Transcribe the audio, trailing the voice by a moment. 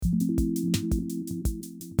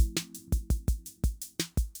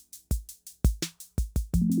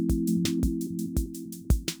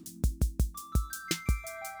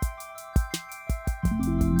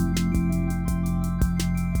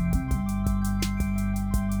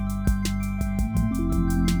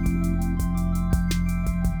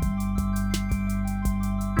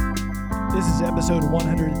This is episode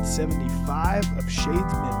 175 of Shades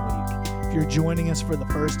Midweek. If you're joining us for the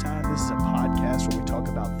first time, this is a podcast where we talk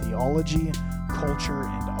about theology, culture,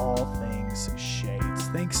 and all things Shades.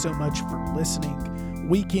 Thanks so much for listening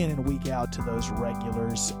week in and week out to those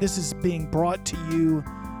regulars. This is being brought to you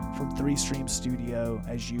from 3 Stream Studio,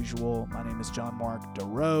 as usual. My name is John Mark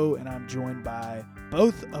DeRoe, and I'm joined by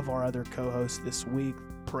both of our other co-hosts this week.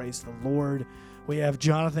 Praise the Lord. We have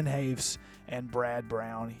Jonathan Haves and Brad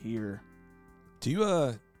Brown here. Do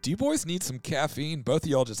you boys need some caffeine? Both of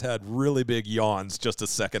y'all just had really big yawns just a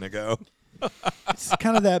second ago. It's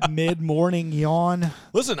kind of that mid-morning yawn.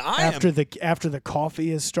 Listen, after the coffee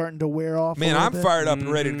is starting to wear off. Man, I'm fired up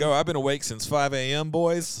and ready to go. I've been awake since 5 a.m.,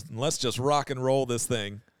 boys. And let's just rock and roll this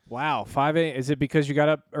thing. Wow, 5 a.m. Is it because you got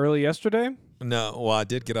up early yesterday? No, well, I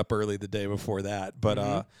did get up early the day before that,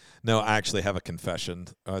 but no, I actually have a confession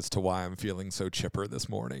as to why I'm feeling so chipper this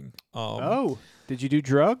morning. Did you do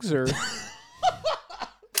drugs or?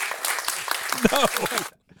 No.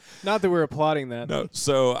 Not that we're applauding that. No,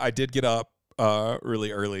 so I did get up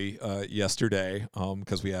really early yesterday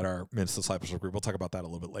because we had our men's discipleship group. We'll talk about that a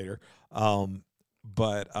little bit later. So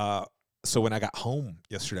when I got home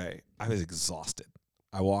yesterday, I was exhausted.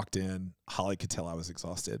 I walked in. Holly could tell I was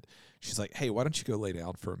exhausted. She's like, hey, why don't you go lay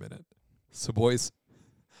down for a minute? So, boys,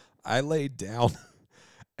 I laid down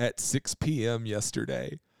at 6 p.m.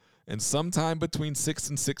 yesterday. And sometime between 6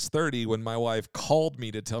 and 6:30, when my wife called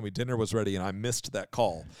me to tell me dinner was ready and I missed that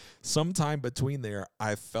call, sometime between there,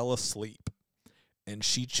 I fell asleep. And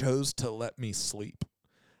she chose to let me sleep.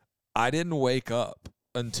 I didn't wake up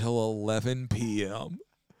until 11 p.m.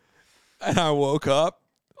 And I woke up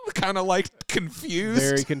kind of like confused.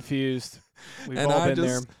 Very confused. We've all been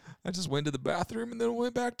there. I just went to the bathroom and then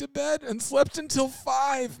went back to bed and slept until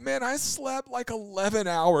 5. Man, I slept like 11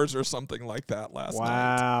 hours or something like that last night.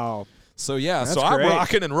 Wow. So, yeah, That's I'm great.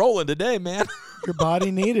 rocking and rolling today, man. Your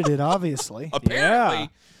body needed it, obviously.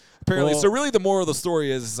 Apparently. Well, So really the moral of the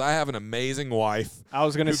story is I have an amazing wife I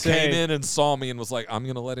was going to who say. came in and saw me and was like, I'm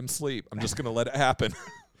going to let him sleep. I'm just going to let it happen.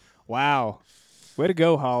 Wow. Way to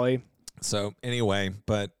go, Holly. So, anyway,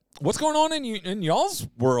 but what's going on in y'all's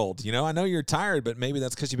world? You know, I know you're tired, but maybe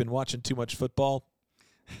that's because you've been watching too much football.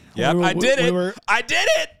 Yeah, I did it. I did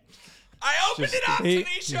it. I opened it up,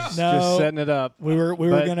 Tanisha. No, Just setting it up. We were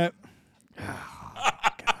gonna. Oh,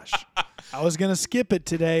 gosh, I was gonna skip it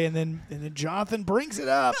today, and then Jonathan brings it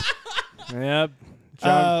up. Yep.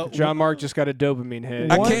 John Mark just got a dopamine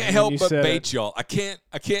hit. I can't help but said bait y'all. I can't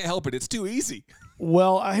help it. It's too easy.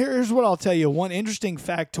 Well, here's what I'll tell you. One interesting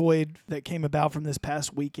factoid that came about from this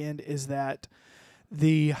past weekend is that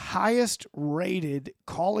the highest rated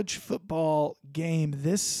college football game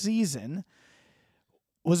this season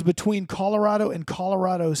was between Colorado and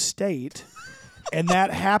Colorado State. And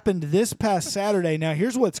that happened this past Saturday. Now,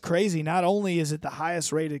 here's what's crazy. Not only is it the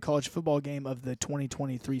highest rated college football game of the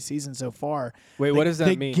 2023 season so far. Wait, what does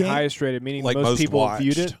that mean? Highest rated, meaning like most people watched.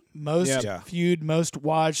 viewed it? Most viewed, most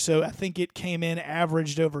watched. So I think it came in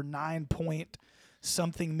averaged over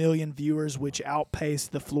 9-point-something million viewers, which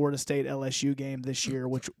outpaced the Florida State LSU game this year,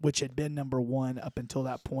 which had been number 1 up until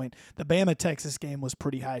that point. The Bama-Texas game was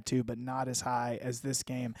pretty high too, but not as high as this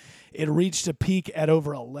game. It reached a peak at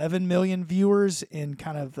over 11 million viewers in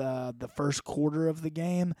kind of the first quarter of the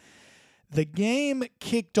game. The game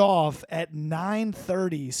kicked off at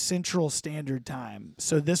 9:30 Central Standard Time.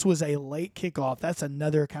 So this was a late kickoff. That's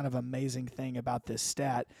another kind of amazing thing about this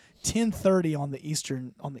stat. 10:30 on the East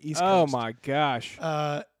Coast. Oh my gosh.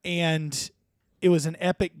 And it was an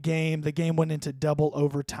epic game. The game went into double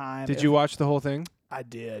overtime. Did you watch the whole thing? I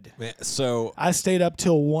did. Man, so I stayed up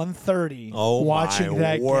till 1:30 watching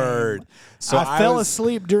that game. So I fell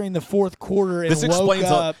asleep during the fourth quarter and woke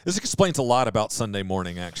up. This explains a lot about Sunday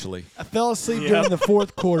morning, actually. I fell asleep during the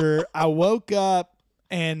fourth quarter. I woke up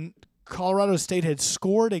and Colorado State had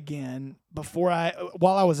scored again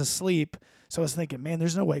while I was asleep. So I was thinking, man,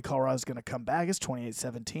 there's no way Colorado's going to come back. It's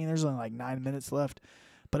 28-17. There's only like 9 minutes left.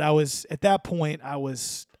 But at that point, I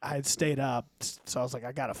had stayed up, so I was like,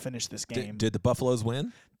 I got to finish this game. Did the Buffaloes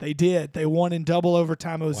win? They did. They won in double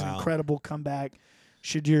overtime. It was an Wow. incredible comeback.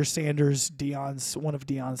 Shadir Sanders, one of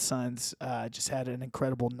Deion's sons, just had an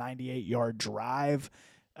incredible 98-yard drive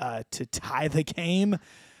to tie the game.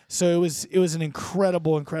 So it was an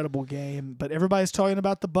incredible game. But everybody's talking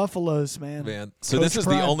about the Buffaloes, man. So Coach this is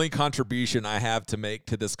Prime. the only contribution I have to make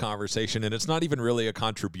to this conversation, and it's not even really a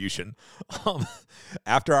contribution.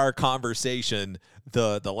 After our conversation,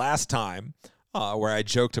 the last time where I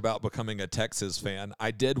joked about becoming a Texas fan,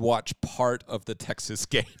 I did watch part of the Texas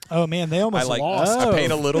game. Oh, man, they almost lost. I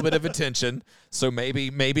paid a little bit of attention, so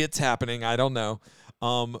maybe it's happening. I don't know.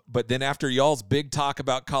 But then after y'all's big talk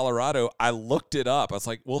about Colorado, I looked it up. I was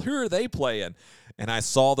like, well, who are they playing? And I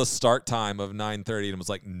saw the start time of 9:30 and was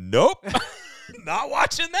like, nope, not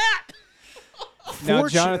watching that. Now,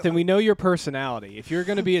 Jonathan, we know your personality. If you're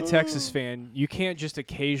going to be a Texas fan, you can't just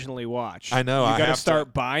occasionally watch. I know. You got to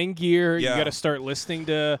start buying gear. Yeah. You got to start listening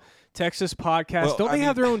to Texas podcasts. Well, Don't they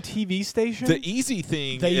have their own TV station? The easy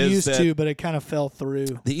thing They is used that to, but it kind of fell through.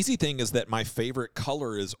 the easy thing is that my favorite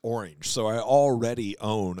color is orange, so I already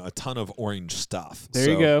own a ton of orange stuff. There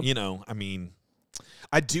you go. You know, I mean,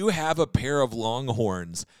 I do have a pair of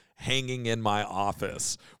Longhorns hanging in my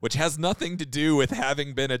office, which has nothing to do with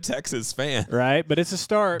having been a Texas fan. Right, but it's a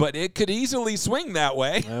start. But it could easily swing that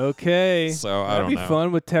way. Okay. So I That'd don't be know.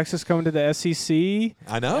 fun with Texas coming to the SEC.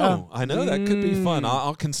 I know. That could be fun. Mm.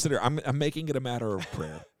 I'll consider. I'm making it a matter of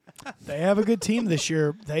prayer. They have a good team this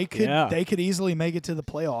year. They could Yeah. they could easily make it to the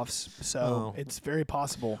playoffs. So it's very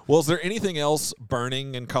possible. Well, is there anything else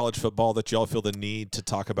burning in college football that y'all feel the need to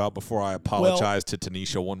talk about before I apologize to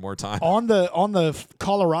Tanisha one more time? On the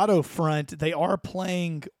Colorado front, they are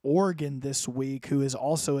playing Oregon this week, who is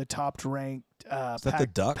also a top-ranked Is that the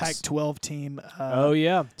Ducks? Pac-12 team. Oh,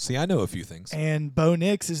 yeah. See, I know a few things. And Bo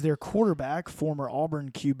Nix is their quarterback, former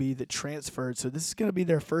Auburn QB that transferred. So this is going to be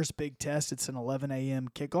their first big test. It's an 11 a.m.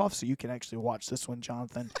 kickoff, so you can actually watch this one,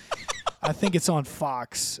 Jonathan. I think it's on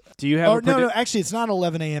Fox. Do you have no, actually, it's not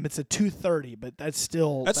 11 a.m. It's a 2:30, but that's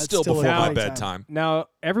still before a my great bedtime. Now,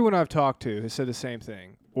 everyone I've talked to has said the same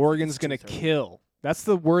thing. Oregon's going to kill. That's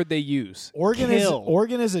the word they use. Oregon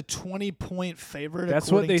is a 20-point favorite.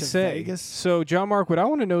 That's what they to say. Vegas. So, John Mark, what I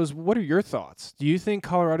want to know is, what are your thoughts? Do you think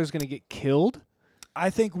Colorado's going to get killed?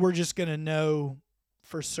 I think we're just going to know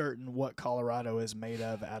for certain what Colorado is made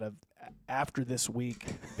of after this week,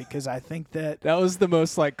 because I think that was the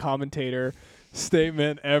most commentator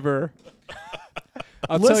statement ever.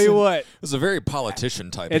 I'll tell you what. It was a very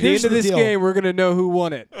politician type. At the end of this game, we're going to know who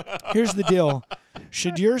won it. Here's the deal: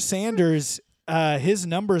 Shadir Sanders, his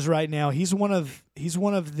numbers right now, he's one of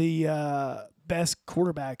the best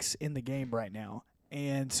quarterbacks in the game right now,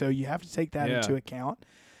 and so you have to take that into account.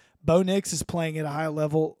 Bo Nix is playing at a high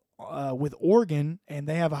level with Oregon, and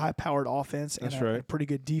they have a high-powered offense and a pretty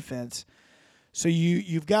good defense. So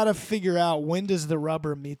you've got to figure out, when does the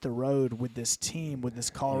rubber meet the road with this team, with this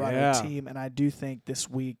Colorado team, and I do think this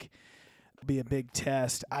week will be a big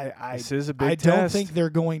test. This is a big test. I don't think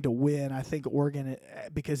they're going to win. I think Oregon,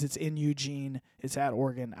 because it's in Eugene, it's at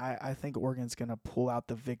Oregon, I think Oregon's going to pull out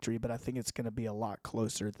the victory, but I think it's going to be a lot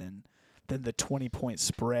closer than the 20-point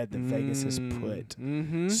spread that Vegas has put.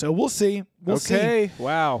 Mm-hmm. So we'll see. We'll see.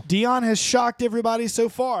 Wow. Dion has shocked everybody so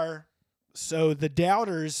far. So the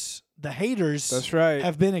doubters, the haters, That's right.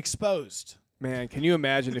 have been exposed. Man, can you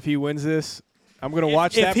imagine if he wins this? I'm going to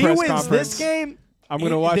watch that if press he wins conference. this game, I'm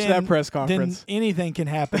going to watch that press conference. Then anything can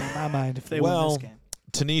happen in my mind if they win this game.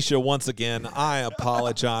 Tanisha, once again, I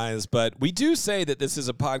apologize, but we do say that this is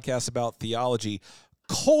a podcast about theology,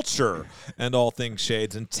 culture, and all things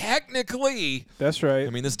shades. And technically, that's right. I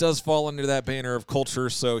mean, this does fall under that banner of culture.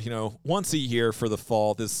 So, once a year for the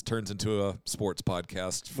fall, this turns into a sports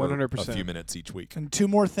podcast for 100%. a few minutes each week. And two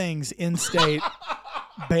more things in state.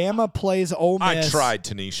 Bama plays Ole Miss. I tried,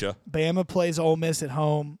 Tanisha. Bama plays Ole Miss at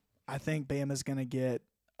home. I think Bama's going to get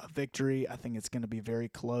a victory. I think it's going to be very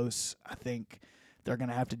close. I think they're going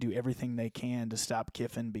to have to do everything they can to stop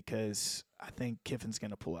Kiffin, because I think Kiffin's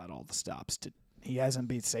going to pull out all the stops. He hasn't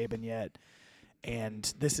beat Saban yet,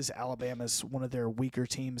 and this is Alabama's one of their weaker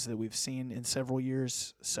teams that we've seen in several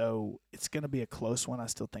years. So it's going to be a close one. I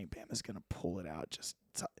still think Bama's going to pull it out. Just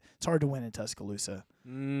it's hard to win in Tuscaloosa,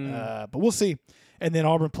 but we'll see. And then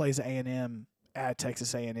Auburn plays A&M at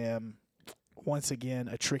Texas A&M. Once again,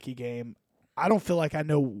 a tricky game. I don't feel like I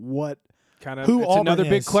know who it's Auburn another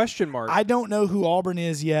big is. question mark. I don't know who Auburn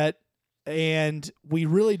is yet. And we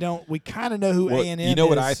really don't. We kind of know who A&M is. You know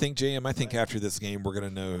what I think, JM? I think after this game, we're going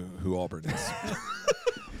to know who Auburn is.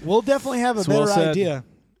 We'll definitely have a Well better said. idea.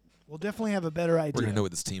 We'll definitely have a better idea. We're going to know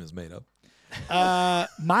what this team is made of.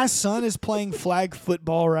 My son is playing flag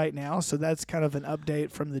football right now, so that's kind of an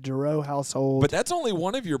update from the Giroux household. But that's only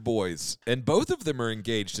one of your boys, and both of them are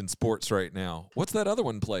engaged in sports right now. What's that other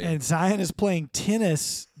one playing? And Zion is playing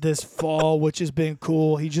tennis this fall, which has been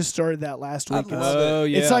cool. He just started that last week. love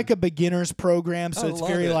it. Yeah. It's like a beginner's program, so I it's love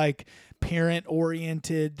very it. parent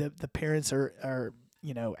oriented. The parents are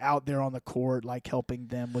out there on the court, helping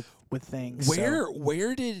them with things.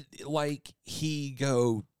 Where did he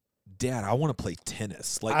go? Dad, I want to play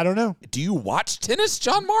tennis. I don't know. Do you watch tennis,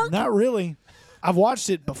 John Mark? Not really. I've watched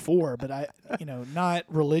it before, but not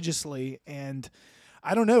religiously. And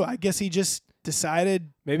I don't know. I guess he just decided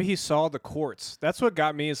Maybe he saw the courts. That's what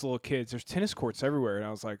got me as little kids. There's tennis courts everywhere, and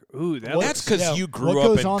I was like, "Ooh, that." Well, that's because you grew what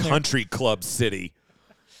up goes on in there? country club city.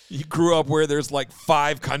 You grew up where there's like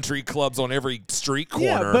 5 country clubs on every street corner.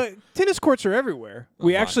 Yeah, but tennis courts are everywhere.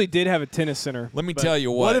 We actually did have a tennis center. Let me tell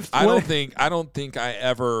you what. I don't think I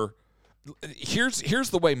ever.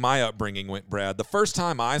 Here's the way my upbringing went, Brad. The first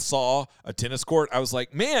time I saw a tennis court, I was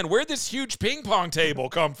like, "Man, where'd this huge ping pong table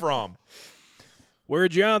come from?" Where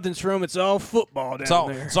Jonathan's from, it's all football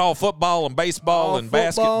down there. It's all football and baseball and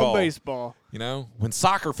basketball. And baseball. You know, when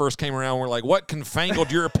soccer first came around, we're like, "What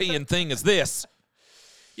confangled European thing is this?"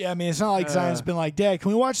 Yeah, I mean, it's not like Zion's been like, Dad, can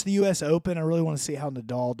we watch the U.S. Open? I really want to see how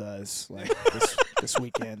Nadal does this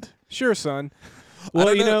weekend. Sure, son. Well,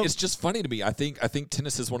 I don't know. It's just funny to me. I think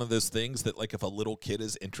tennis is one of those things that, like, if a little kid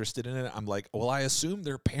is interested in it, I'm like, well, I assume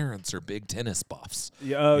their parents are big tennis buffs.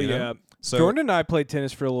 Yeah, oh, you know? yeah. So Jordan and I played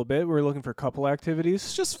tennis for a little bit. We were looking for a couple activities.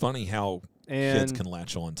 It's just funny how kids can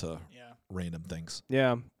latch on to random things.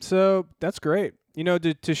 Yeah, so that's great. You know,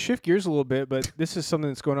 to shift gears a little bit, but this is something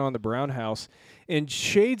that's going on in the Brown house. In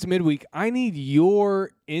Shades Midweek, I need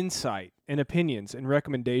your insight and opinions and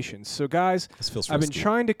recommendations. So, guys, I've been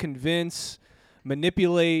trying to convince,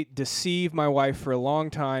 manipulate, deceive my wife for a long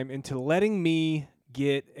time into letting me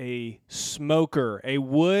get a smoker, a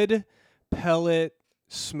wood pellet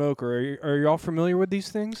smoker. Are you all familiar with these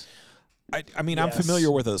things? I mean, I'm familiar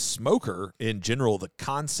with a smoker in general, the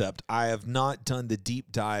concept. I have not done the deep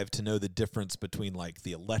dive to know the difference between, like,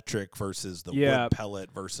 the electric versus the wood pellet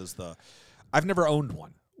versus the... I've never owned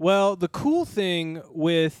one. Well, the cool thing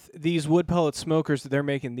with these wood pellet smokers that they're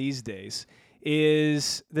making these days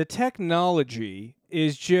is the technology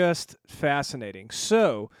is just fascinating.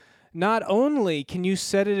 So not only can you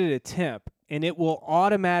set it at a temp and it will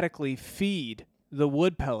automatically feed the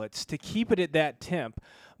wood pellets to keep it at that temp,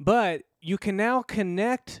 but you can now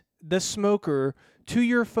connect the smoker to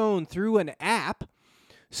your phone through an app,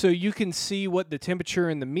 so you can see what the temperature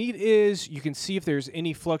in the meat is. You can see if there's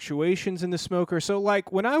any fluctuations in the smoker. So,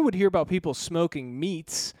 like, when I would hear about people smoking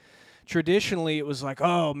meats, traditionally it was like,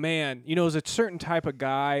 oh, man, you know, it was a certain type of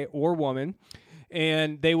guy or woman,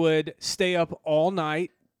 and they would stay up all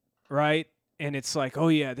night, right? And it's like, oh,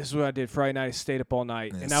 yeah, this is what I did Friday night. I stayed up all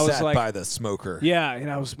night. And I was sat like, by the smoker. Yeah,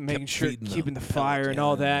 and I was making sure, keeping the fire and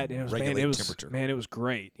all that. And it was, temperature. it was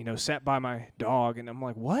great. You know, sat by my dog, and I'm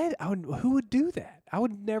like, what? Who would do that? I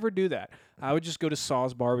would never do that. I would just go to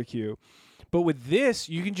Saw's Barbecue. But with this,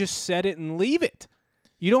 you can just set it and leave it.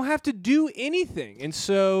 You don't have to do anything. And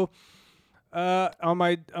so on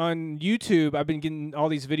YouTube, I've been getting all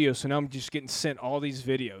these videos, so now I'm just getting sent all these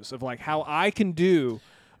videos of, like, how I can do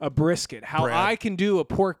a brisket, how I can do a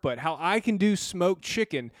pork butt, how I can do smoked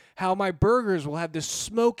chicken, how my burgers will have this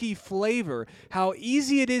smoky flavor, how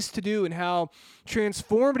easy it is to do, and how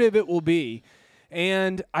transformative it will be.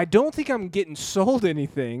 And I don't think I'm getting sold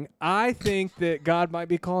anything. I think that God might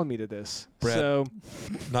be calling me to this. Brad, so,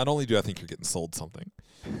 not only do I think you're getting sold something,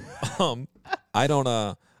 I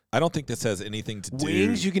don't think this has anything to do.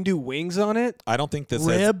 Wings? You can do wings on it? I don't think this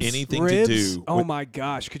has anything to do. Oh my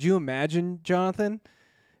gosh! Could you imagine, Jonathan?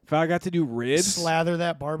 If I got to do ribs, slather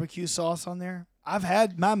that barbecue sauce on there. I've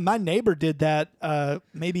had my neighbor did that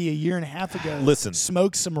maybe a year and a half ago. Listen,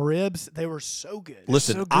 smoked some ribs. They were so good.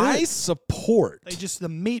 Listen, so good. I support. The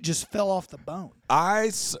meat just fell off the bone.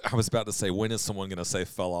 I was about to say, when is someone going to say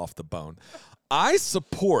fell off the bone? I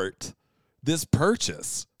support this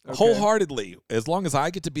purchase wholeheartedly. As long as I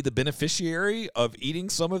get to be the beneficiary of eating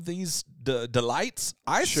some of these delights,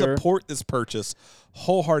 I support this purchase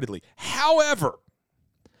wholeheartedly. However,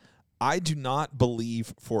 I do not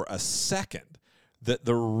believe for a second that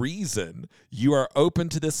the reason you are open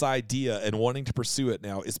to this idea and wanting to pursue it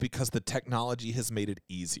now is because the technology has made it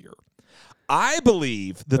easier. I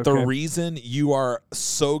believe that the reason you are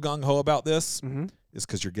so gung-ho about this is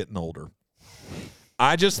because you're getting older.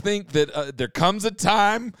 I just think that there comes a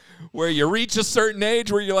time where you reach a certain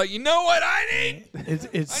age where you're like, you know what I need?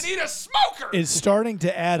 I need a smoker. It's starting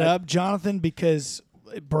to add up, Jonathan, because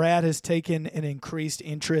Brad has taken an increased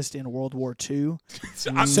interest in World War II.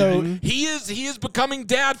 So he is becoming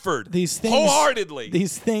Dadford. These things wholeheartedly.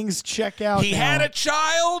 These things check out. He had a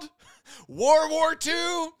child, World War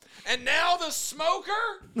II, and now the smoker.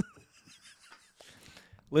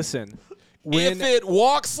 Listen, if it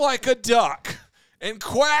walks like a duck and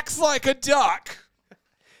quacks like a duck.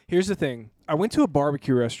 Here's the thing. I went to a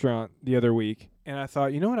barbecue restaurant the other week, and I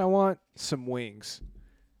thought, you know what? I want some wings.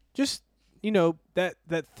 Just, you know, that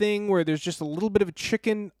thing where there's just a little bit of a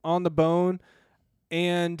chicken on the bone.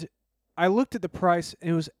 And I looked at the price,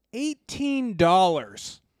 and it was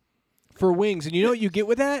 $18 for wings. And you know what you get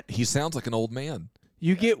with that? He sounds like an old man.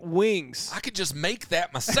 You get wings. I could just make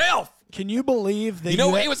that myself. Can you believe that? You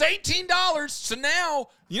know, it was $18. So now,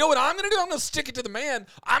 you know what I'm going to do? I'm going to stick it to the man.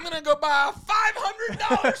 I'm going to go buy a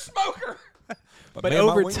 $500 smoker. But man,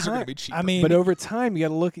 over my wings are time- going to be cheaper. I mean, But over time, you got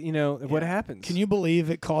to look. At what happens. can you believe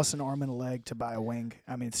it costs an arm and a leg to buy a wing?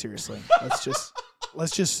 I mean, seriously.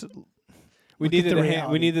 Let's just. We look at needed the the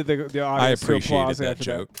reality. the I audience to appreciated applause that after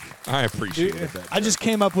joke. I appreciated that. I just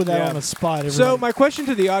came up with that Yeah. on the spot. So Everybody- my question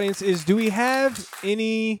to the audience is: do we have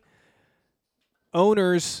any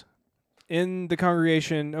owners in the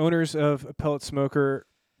congregation, owners of a pellet smoker,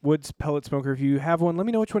 Woods pellet smoker? If you have one, let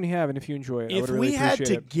me know which one you have and if you enjoy it. I if would really we had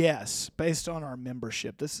appreciate to it. guess based on our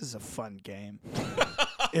membership, this is a fun game.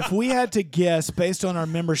 If we had to guess based on our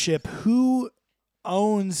membership, who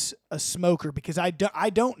owns a smoker? Because I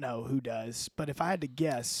don't know who does, but if I had to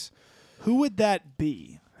guess, who would that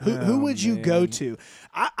be? Who would you go man. to?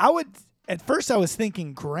 I would. At first, I was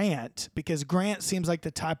thinking Grant, because Grant seems like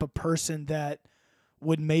the type of person that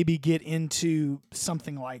would maybe get into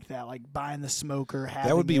something like that, like buying the smoker.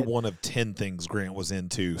 That would be having it. one of 10 things Grant was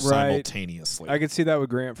into Right. simultaneously. I could see that with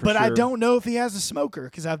Grant for But sure. I don't know if he has a smoker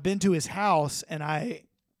because I've been to his house and I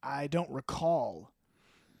don't recall.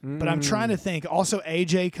 But I'm trying to think. Also,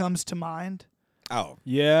 AJ comes to mind. oh,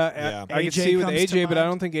 Yeah, I could AJ see with comes to AJ, but I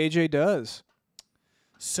mind. don't think AJ does.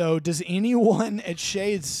 So does anyone at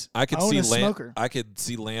Shades I could own see a smoker? I could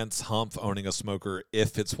see Lance Humph owning a smoker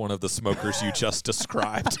if it's one of the smokers you just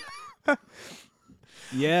described.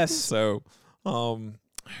 Yes. So,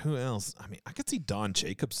 who else? I mean, I could see Don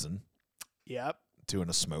Jacobson Yep. doing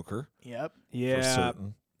a smoker Yep. for Yeah.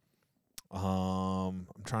 certain. I'm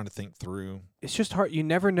trying to think through. It's just hard. You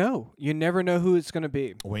never know. You never know who it's going to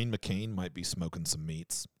be. Wayne McCain might be smoking some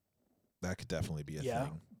meats. That could definitely be a Yeah.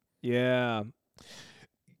 thing. Yeah.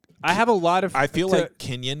 I have a lot of. I feel to- like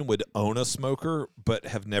Kenyon would own a smoker, but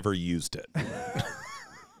have never used it.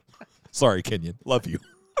 Sorry, Kenyon. Love you.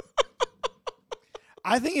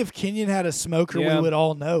 I think if Kenyon had a smoker, Yeah. we would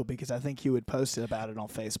all know because I think he would post about it on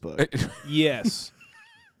Facebook. Yes.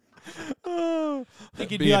 He could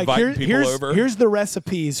Be be like, inviting people over. here's the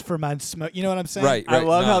recipes for my smoke. You know what I'm saying? Right. I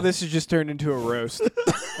love how no. this has just turned into a roast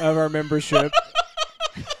of our membership.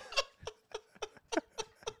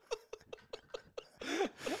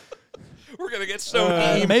 We're gonna get so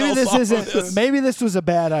many Maybe emails this off of isn't. this. Maybe this was a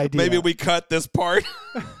bad idea. Maybe we cut this part.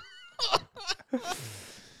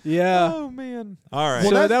 Yeah. Oh man! All right. So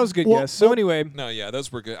that's- that was a good well- guess. So well- anyway, no, yeah,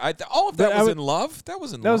 those were good. All of But that I was would- in love. That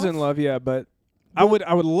was in that love. was in love. Yeah, but I would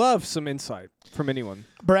love some insight from anyone.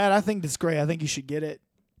 Brad, I think that's great. I think you should get it.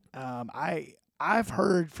 I've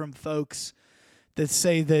heard from folks that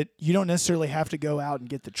say that you don't necessarily have to go out and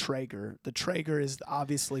get the Traeger. The Traeger is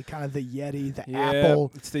obviously kind of the Yeti, the Yeah,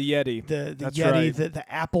 Apple, it's the Yeti. the That's Yeti, right.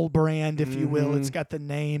 the Apple brand, if you will. Mhm. It's got the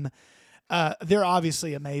name. They're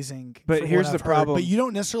obviously amazing. But from here's what the I've heard. problem. But you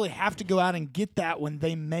don't necessarily have to go out and get that when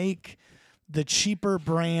they make the cheaper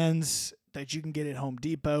brands that you can get at Home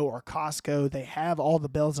Depot or Costco. They have all the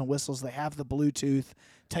bells and whistles. They have the Bluetooth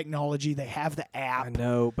technology. They have the app. I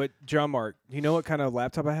know, but John Mark, you know what kind of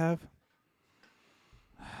laptop I have?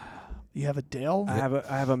 You have a Dell. I have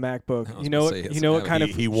a MacBook. I was You know gonna what? say, You know what it's- kind of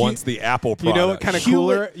he wants the Apple product. You know what kind of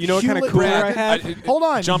cooler? You know what kind of cooler I have? Hold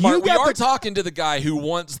on, John you Mark, we got are the- talking to the guy who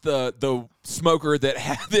wants the smoker that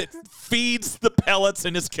that feeds the pellets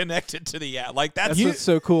and is connected to the app. Like That's that's what's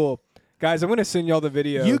so cool, guys. I'm gonna send y'all the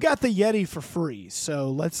video. You got the Yeti for free, so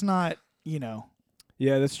let's not. Yeah,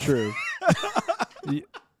 that's true.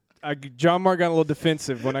 John Mark got a little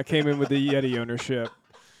defensive when I came in with the Yeti ownership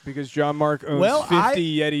because John Mark owns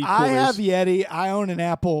 50 Yeti coolers. I have Yeti. I own an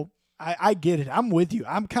Apple. I get it. I'm with you.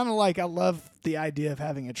 I'm kind of like I love the idea of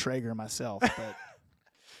having a Traeger myself.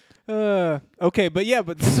 But Okay, but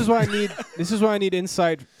this is why I need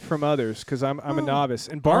insight from others because I'm a novice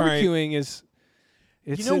and All right. barbecuing is.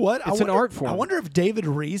 It's you know what? It's an art form. I wonder if David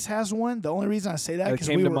Reese has one. The only reason I say that That because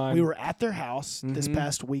came we to were mind. we were at their house this Mhm.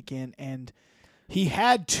 past weekend and he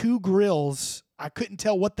had two grills. I couldn't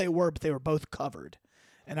tell what they were, but they were both covered.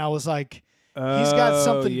 And I was like, he's got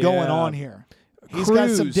something going on here. He's got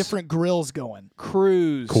some Cruz. different grills going.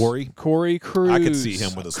 Corey Cruz. I could see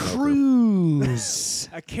him with a smoker. Cruise.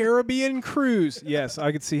 a Caribbean cruise. Yes,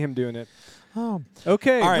 I could see him doing it. Oh.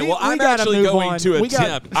 Okay. All right, We- well, we I'm gotta actually move going on. to We got-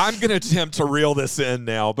 attempt. I'm going to attempt to reel this in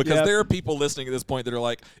now because Yep. there are people listening at this point that are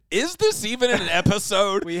like, "Is this even an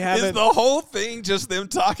episode? We Is haven't- the whole thing just them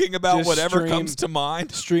talking about Just whatever stream- comes to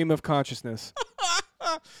mind?" Stream of consciousness.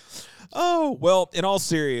 Oh, well, in all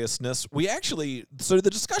seriousness, so the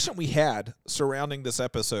discussion we had surrounding this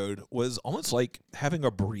episode was almost like having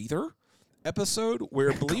a breather episode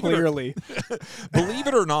where, Clearly. believe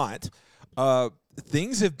it or not,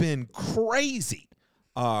 things have been crazy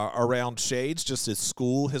around Shades, just as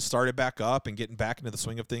school has started back up and getting back into the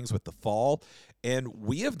swing of things with the fall. And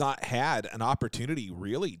we have not had an opportunity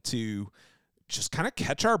really to just kind of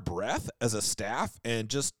catch our breath as a staff and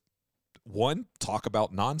just talk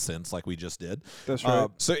about nonsense like we just did. That's right.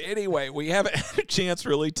 So anyway, we haven't had a chance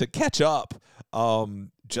really to catch up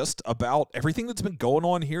just about everything that's been going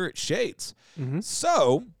on here at Shades.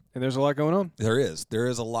 So, and there's a lot going on. There is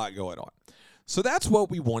a lot going on. So that's what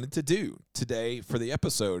we wanted to do today for the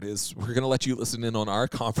episode is we're going to let you listen in on our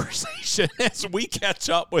conversation as we catch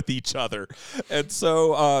up with each other. And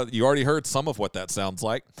so you already heard some of what that sounds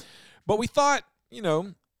like. But we thought,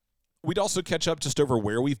 we'd also catch up just over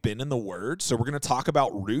where we've been in the Word. So we're going to talk about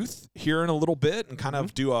Ruth here in a little bit and kind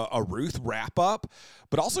of do a Ruth wrap up,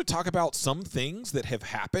 but also talk about some things that have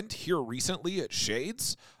happened here recently at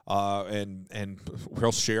Shades. And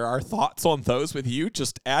we'll share our thoughts on those with you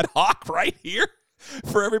just ad hoc right here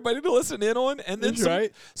for everybody to listen in on. And then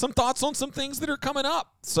some thoughts on some things that are coming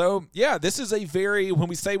up. So yeah, this is when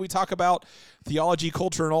we say we talk about theology,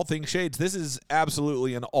 culture, and all things Shades, this is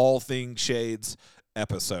absolutely an all things Shades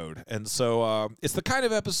episode. And so it's the kind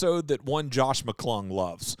of episode that one Josh McClung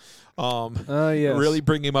loves. Yes. Really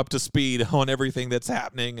bring him up to speed on everything that's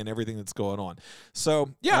happening and everything that's going on. So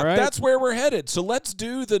yeah, right. That's where we're headed. So let's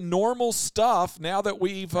do the normal stuff now that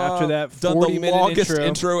we've after that done the longest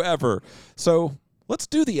intro ever. So let's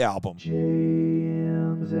do the album.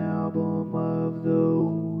 JM's album of the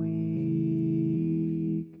week.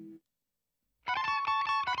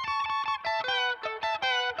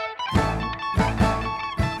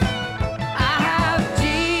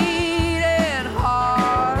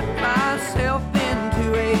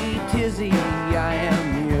 I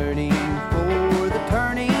am yearning for the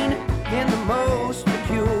turning in the most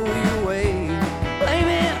peculiar way. Blame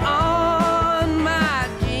it on my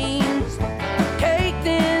genes, caked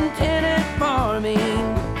in tenant farming,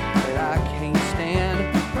 that I can't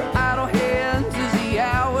stand for idle hands as the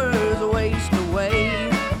hours waste away.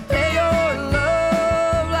 Let your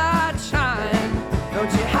love light shine,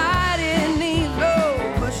 don't you hide in these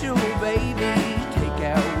low bushel baby. Take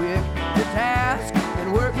out whip the task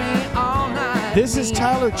and work me all night. This is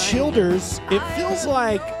Tyler Childers. It feels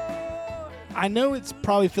like, I know it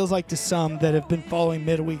probably feels like to some that have been following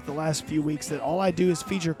Midweek the last few weeks that all I do is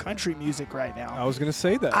feature country music right now. I was going to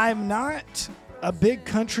say that. I'm not a big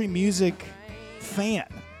country music fan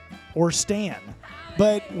or stan,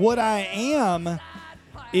 but what I am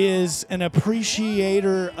is an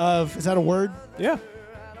appreciator of, is that a word? Yeah.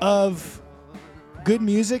 Of good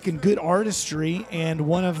music and good artistry, and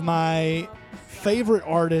one of my favorite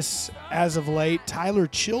artists as of late, Tyler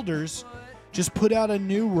Childers, just put out a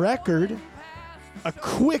new record, a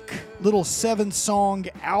quick little 7-song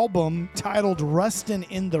album titled Rustin'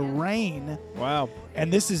 in the Rain. Wow.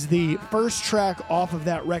 And this is the first track off of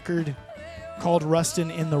that record called Rustin'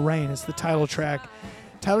 in the Rain. It's the title track.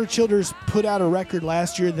 Tyler Childers put out a record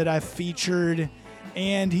last year that I featured,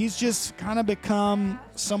 and he's just kind of become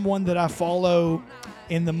someone that I follow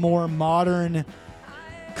in the more modern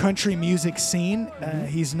country music scene.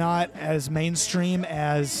 He's not as mainstream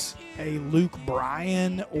as a Luke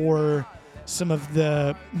Bryan or some of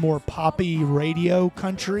the more poppy radio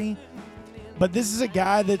country, but this is a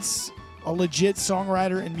guy that's a legit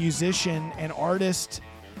songwriter and musician and artist,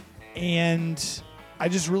 and I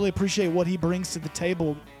just really appreciate what he brings to the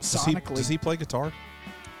table sonically. Does he play guitar?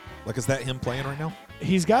 Like, is that him playing right now?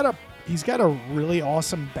 He's got a really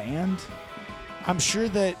awesome band. I'm sure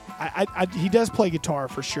that he does play guitar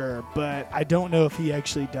for sure, but I don't know if he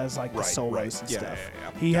actually does like the solos and stuff.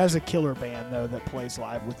 Yeah. He has a killer band though that plays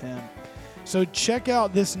live with him. So check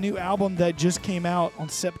out this new album that just came out on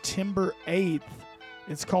September 8th.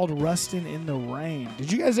 It's called Rustin' in the Rain.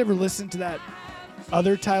 Did you guys ever listen to that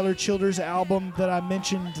other Tyler Childers album that I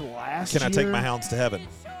mentioned last year? Can I Take My Hounds to Heaven?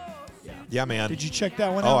 Yeah, man. Did you check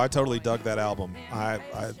that one out? Oh, I totally dug that album. I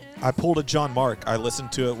pulled a John Mark. I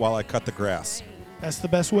listened to it while I cut the grass. That's the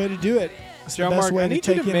best way to do it. That's John the best Mark, way I to need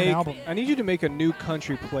you take to in an make. album. I need you to make a new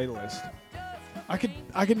country playlist. I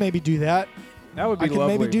could maybe do that. That would be I could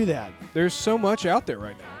lovely. maybe do that. There's so much out there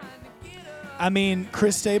right now. I mean,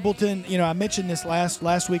 Chris Stapleton, I mentioned this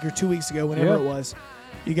last week or 2 weeks ago, whenever it was.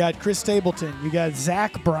 You got Chris Stapleton. You got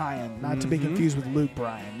Zach Bryan, not to be confused with Luke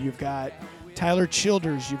Bryan. You've got Tyler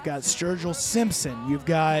Childers. You've got Sturgill Simpson. You've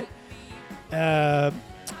got,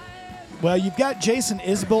 you've got Jason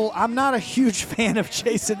Isbell. I'm not a huge fan of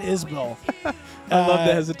Jason Isbell. I love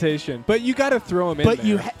the hesitation, but you got to throw him in. But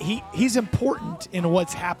there. he's important in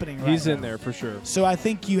what's happening right now. He's in there for sure. So I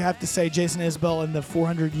think you have to say Jason Isbell in the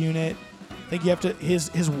 400 unit. I think you have to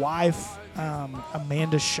his wife,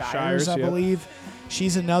 Amanda Shires, I believe.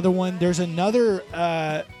 She's another one. There's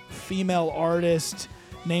another female artist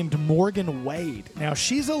named Morgan Wade. Now,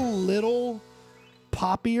 she's a little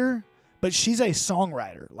poppier, but she's a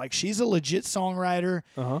songwriter. Like, she's a legit songwriter.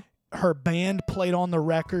 Her band played on the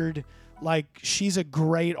record. Like, she's a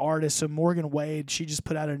great artist. So Morgan Wade, she just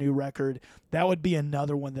put out a new record. That would be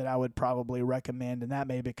another one that I would probably recommend, and that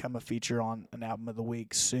may become a feature on an album of the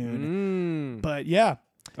week soon. But yeah,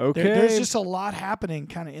 Okay. there's just a lot happening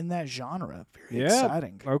kind of in that genre. Very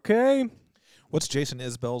exciting. Okay. What's Jason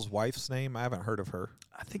Isbell's wife's name? I haven't heard of her.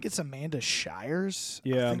 I think it's Amanda Shires.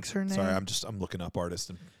 Yeah. I think's her name. Sorry, I'm looking up artists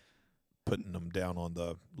and putting them down on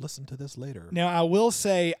the listen to this later. Now, I will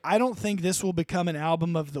say, I don't think this will become an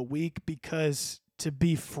album of the week because, to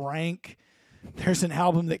be frank, there's an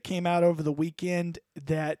album that came out over the weekend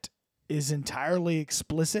that is entirely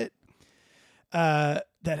explicit, that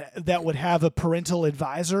would have a parental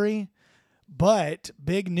advisory. But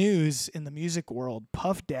big news in the music world,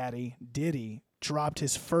 Puff Daddy, Diddy, dropped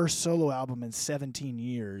his first solo album in 17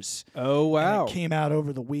 years. Oh, wow. And it came out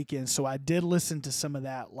over the weekend, so I did listen to some of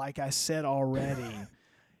that. Like I said already,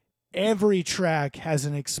 every track has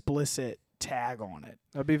an explicit tag on it.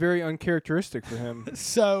 That'd be very uncharacteristic for him.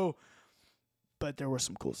 So, but there were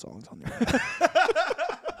some cool songs on there.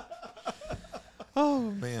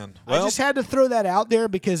 Oh, man. I just had to throw that out there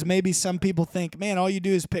because maybe some people think, man, all you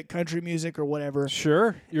do is pick country music or whatever.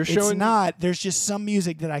 Sure. You're showing. It's not. There's just some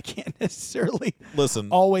music that I can't necessarily listen.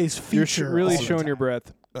 always feature. You're really all the showing time. your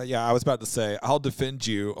breath. Yeah, I was about to say, I'll defend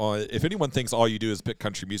you. If anyone thinks all you do is pick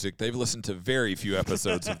country music, they've listened to very few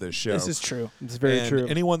episodes of this show. This is true. It's very and true.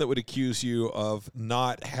 anyone that would accuse you of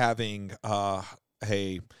not having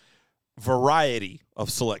a variety of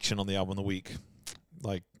selection on the album of the week,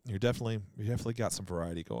 like, you definitely got some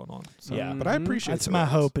variety going on. So, Yeah. but I appreciate That's the my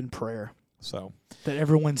rest. hope and prayer So, that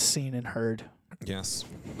everyone's seen and heard. yes.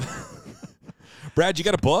 Brad, you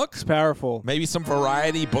got a book? It's powerful. Maybe some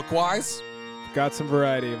variety book-wise? Got some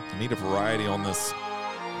variety. I need a variety on this.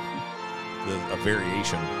 A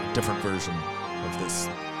variation, a different version of this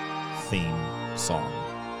theme song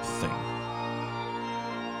thing.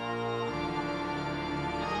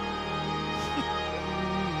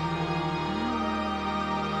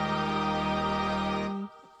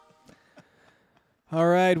 All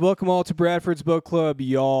right, welcome all to Bradford's Book Club,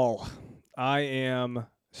 y'all. I am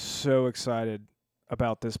so excited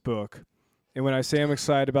about this book. And when I say I'm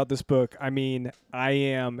excited about this book, I mean I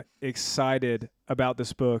am excited about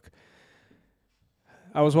this book.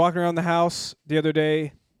 I was walking around the house the other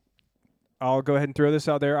day. I'll go ahead and throw this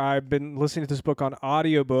out there. I've been listening to this book on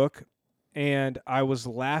audiobook, and I was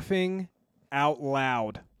laughing out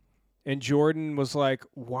loud. And Jordan was like,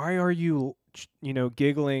 "Why are you,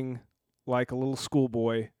 giggling like a little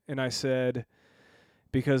schoolboy?" And I said,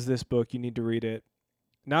 "Because this book, you need to read it."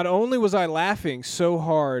 Not only was I laughing so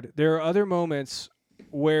hard, there are other moments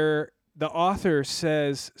where the author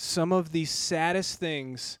says some of the saddest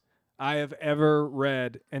things I have ever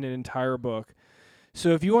read in an entire book. So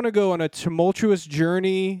if you want to go on a tumultuous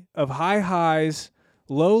journey of high highs,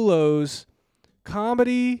 low lows,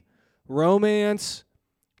 comedy, romance,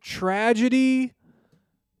 tragedy,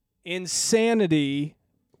 insanity,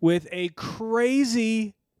 with a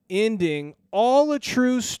crazy ending, all a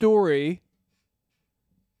true story,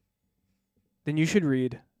 then you should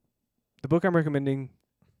read the book I'm recommending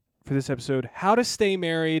for this episode, How to Stay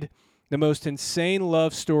Married, the most insane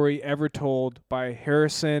love story ever told, by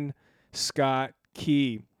Harrison Scott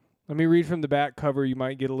Key. Let me read from the back cover. You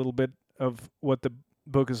might get a little bit of what the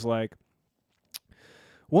book is like.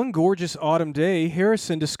 One gorgeous autumn day,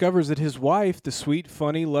 Harrison discovers that his wife, the sweet,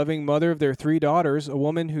 funny, loving mother of their 3 daughters, a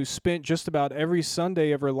woman who spent just about every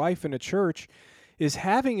Sunday of her life in a church, is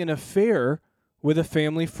having an affair with a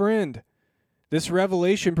family friend. This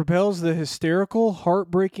revelation propels the hysterical,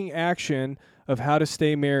 heartbreaking action of How to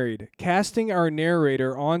Stay Married, casting our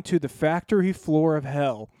narrator onto the factory floor of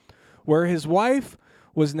hell, where his wife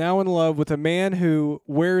was now in love with a man who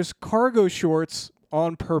wears cargo shorts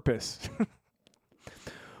on purpose.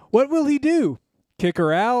 What will he do? Kick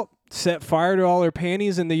her out? Set fire to all her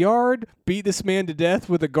panties in the yard? Beat this man to death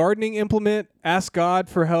with a gardening implement? Ask God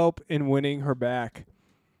for help in winning her back?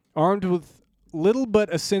 Armed with little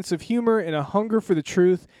but a sense of humor and a hunger for the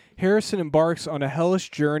truth, Harrison embarks on a hellish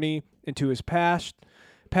journey into his past,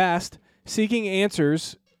 seeking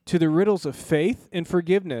answers to the riddles of faith and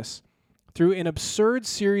forgiveness. Through an absurd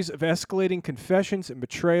series of escalating confessions and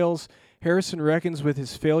betrayals, Harrison reckons with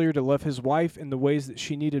his failure to love his wife in the ways that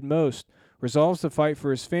she needed most, resolves to fight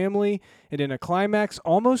for his family, and in a climax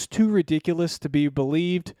almost too ridiculous to be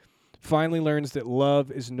believed, finally learns that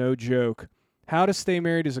love is no joke. How to Stay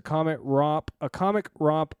Married is a comic romp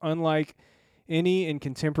unlike any in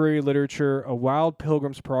contemporary literature, a wild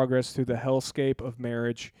pilgrim's progress through the hellscape of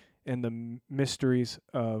marriage and the mysteries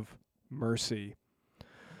of mercy.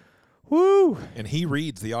 Woo! And he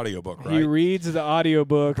reads the audiobook, right? He reads the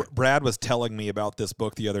audiobook. Brad was telling me about this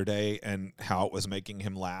book the other day and how it was making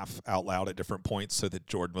him laugh out loud at different points so that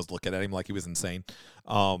Jordan was looking at him like he was insane.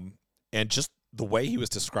 And just the way he was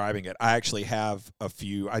describing it, I actually have a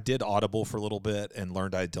few. I did Audible for a little bit and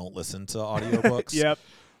learned I don't listen to audiobooks. Yep.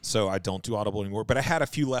 So I don't do Audible anymore. But I had a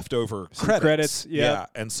few leftover Some credits. Yep. Yeah.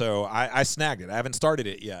 And so I snagged it. I haven't started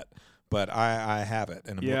it yet, but I have it,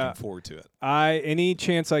 and I'm looking forward to it. Any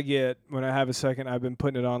chance I get when I have a second, I've been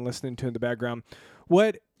putting it on, listening to it in the background.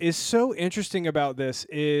 What is so interesting about this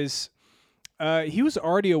is he was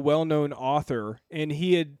already a well-known author, and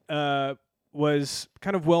he had was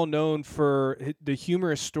kind of well-known for the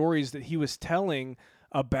humorous stories that he was telling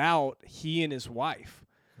about he and his wife.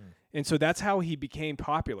 And so that's how he became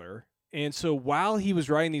popular. And so while he was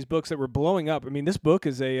writing these books that were blowing up, I mean, this book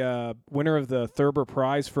is a winner of the Thurber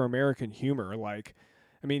Prize for American Humor. Like,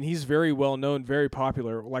 I mean, he's very well known, very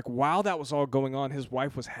popular. Like, while that was all going on, his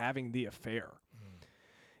wife was having the affair.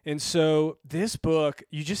 And so this book,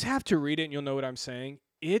 you just have to read it and you'll know what I'm saying.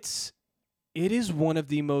 It is one of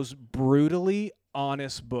the most brutally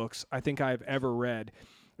honest books I think I've ever read.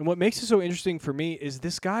 And what makes it so interesting for me is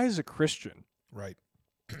this guy is a Christian. Right.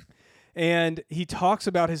 And he talks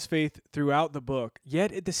about his faith throughout the book,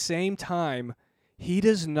 yet at the same time, he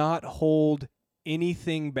does not hold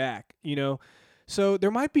anything back, you know? So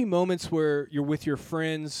there might be moments where you're with your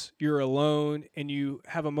friends, you're alone, and you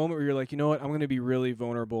have a moment where you're like, you know what, I'm going to be really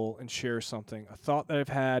vulnerable and share something, a thought that I've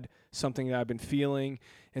had, something that I've been feeling,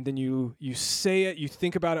 and then you say it, you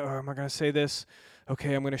think about it, oh, am I going to say this?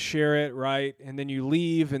 Okay, I'm going to share it, right? And then you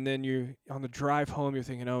leave, and then you on the drive home, you're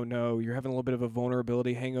thinking, oh, no, you're having a little bit of a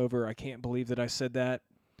vulnerability hangover. I can't believe that I said that.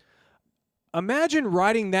 Imagine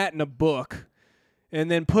writing that in a book and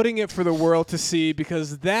then putting it for the world to see,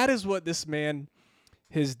 because that is what this man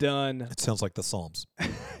has done. It sounds like the Psalms.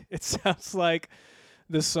 It sounds like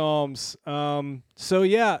the Psalms. So,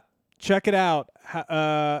 yeah, check it out.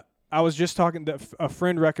 I was just talking to a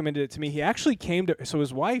friend recommended it to me. He actually came to, so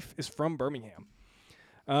his wife is from Birmingham.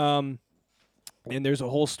 And there's a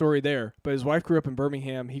whole story there. But his wife grew up in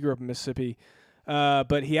Birmingham. He grew up in Mississippi.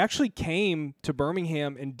 But he actually came to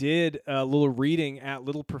Birmingham and did a little reading at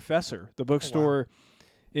Little Professor, the bookstore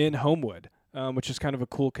in Homewood, which is kind of a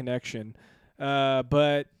cool connection.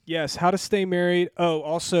 But, yes, How to Stay Married. Oh,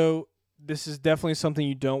 also, this is definitely something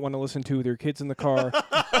you don't want to listen to with your kids in the car.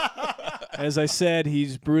 As I said,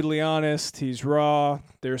 he's brutally honest. He's raw.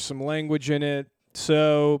 There's some language in it.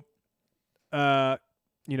 So,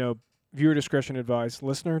 viewer discretion advised,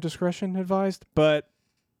 listener discretion advised. But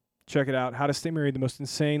check it out. How to Stay Married, the most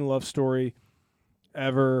insane love story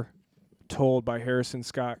ever told by Harrison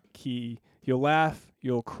Scott Key. You'll laugh.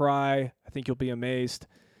 You'll cry. I think you'll be amazed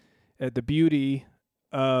at the beauty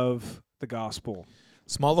of the gospel.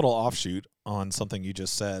 Small little offshoot on something you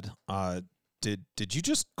just said. Did you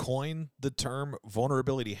just coin the term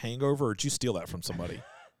vulnerability hangover, or did you steal that from somebody?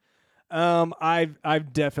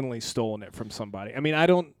 I've definitely stolen it from somebody. I mean,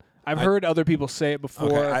 I've heard other people say it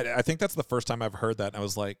before. Okay, I think that's the first time I've heard that, and I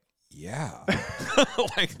was like, yeah,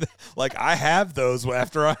 like I have those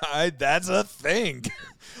after that's a thing.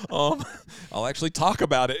 I'll actually talk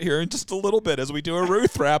about it here in just a little bit as we do a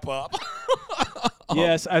Ruth wrap up.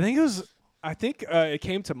 Yes, I think it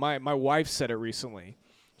came to my wife said it recently.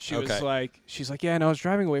 She was like, yeah, and I was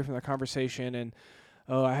driving away from that conversation, and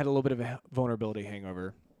I had a little bit of a vulnerability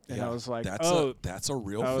hangover. And I was like, that's a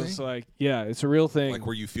real thing? I was like, yeah, it's a real thing. Like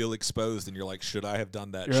where you feel exposed and you're like, should I have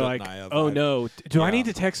done that? You're Shouldn't like, I have? Oh, no. Do I need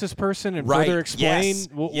to text this person and further explain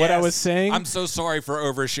what I was saying? I'm so sorry for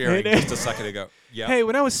oversharing just a second ago. Yeah. Hey,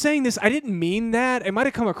 when I was saying this, I didn't mean that. It might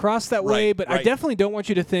have come across that way, but I definitely don't want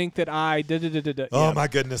you to think that I did. Oh, my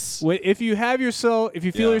goodness. If you feel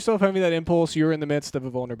yourself having that impulse, you're in the midst of a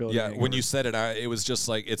vulnerability. Yeah, when you said it, it was just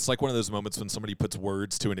like, it's like one of those moments when somebody puts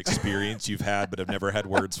words to an experience you've had but have never had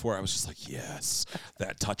words for. I was just like, yes,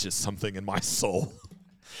 that touches something in my soul.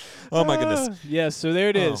 Oh, my goodness. Yes, so there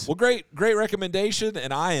it is. Well, great recommendation,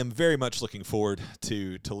 and I am very much looking forward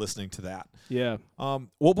to listening to that. Yeah.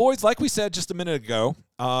 Well, boys, like we said just a minute ago,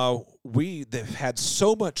 they've had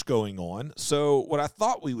so much going on. So what I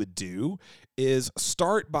thought we would do is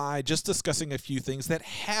start by just discussing a few things that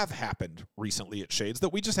have happened recently at Shades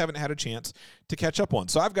that we just haven't had a chance to catch up on.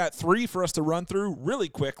 So I've got 3 for us to run through really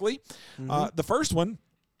quickly. Mm-hmm. The first one,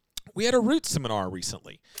 we had a Roots seminar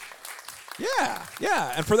recently.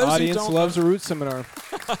 Yeah. And for those audience who don't loves a Roots seminar.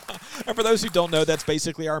 And for those who don't know, that's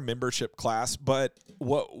basically our membership class. But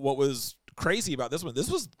what was crazy about this one? This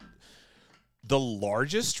was the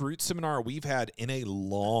largest root seminar we've had in a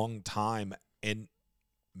long time, and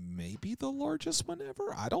maybe the largest one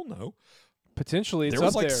ever. I don't know. Potentially, it's There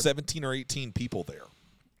was up like there. 17 or 18 people there,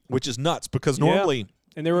 which is nuts because Yeah. normally,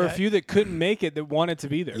 And there were a Yeah. few that couldn't make it that wanted to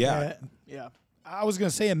be there. yeah. Yeah. I was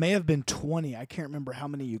gonna say it may have been 20. I can't remember how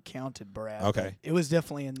many you counted, Brad. Okay. but it was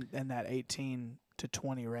definitely in that 18 to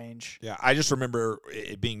 20 range. Yeah, I just remember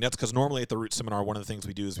it being nuts because normally at the Root Seminar, one of the things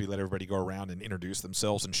we do is we let everybody go around and introduce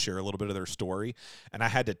themselves and share a little bit of their story. And I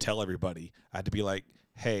had to tell everybody, I had to be like,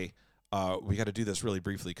 hey, we got to do this really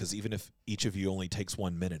briefly because even if each of you only takes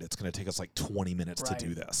 1 minute, it's going to take us like 20 minutes Right. to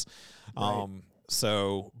do this. Right.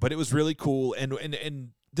 So, but it was really cool.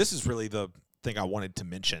 And this is really the thing I wanted to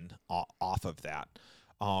mention off of that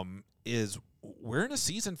is we're in a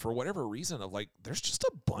season for whatever reason of like, there's just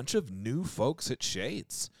a bunch of new folks at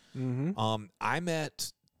Shades. Mm-hmm. I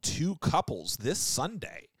met 2 couples this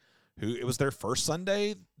Sunday who it was their first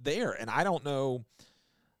Sunday there. And I don't know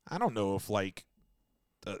if like,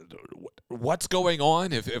 what's going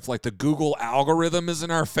on if like the Google algorithm is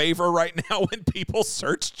in our favor right now when people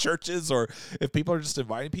search churches or if people are just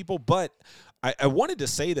inviting people. But I wanted to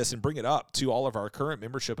say this and bring it up to all of our current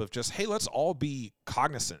membership of just, hey, let's all be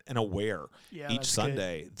cognizant and aware Yeah, each that's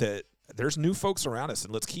Sunday that there's new folks around us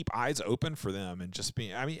and let's keep eyes open for them and just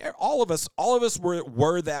be, I mean, all of us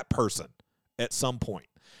were that person at some point.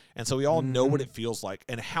 And so we all know what it feels like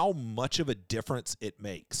and how much of a difference it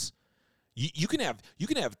makes. You can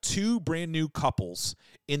have 2 brand new couples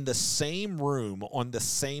in the same room on the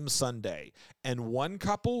same Sunday, and one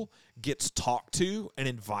couple gets talked to and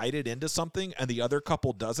invited into something, and the other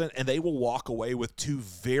couple doesn't, and they will walk away with 2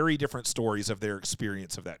 very different stories of their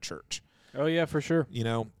experience of that church. Oh, yeah, for sure. You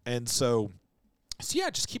know, and so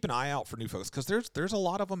yeah, just keep an eye out for new folks because there's a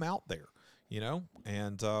lot of them out there. You know,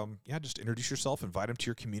 and yeah, just introduce yourself, invite them to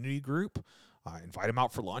your community group, invite them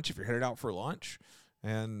out for lunch if you're headed out for lunch.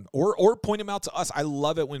 And or point them out to us. I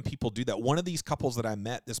love it when people do that. One of these couples that I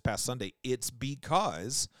met this past Sunday, it's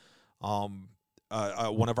because one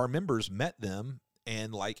of our members met them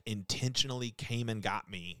and like intentionally came and got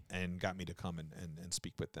me to come and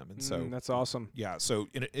speak with them. And so That's awesome. yeah, so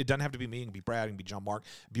it doesn't have to be me. It can be Brad, it can be John Mark,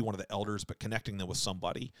 be one of the elders, but connecting them with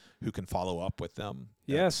somebody who can follow up with them.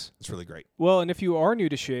 Yes. It's really great. Well, and if you are new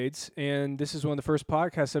to Shades, and this is one of the first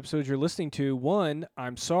podcast episodes you're listening to, 1,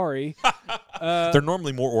 I'm sorry. They're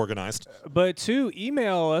normally more organized. But 2,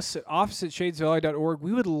 email us at office@shadesvalley.org.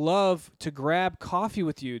 We would love to grab coffee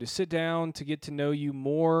with you, to sit down, to get to know you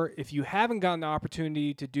more. If you haven't gotten the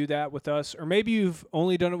opportunity to do that with us, or maybe you've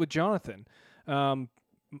only done it with Jonathan, I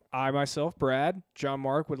myself, Brad, John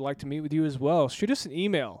Mark, would like to meet with you as well. Shoot us an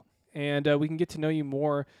email, and we can get to know you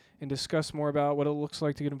more and discuss more about what it looks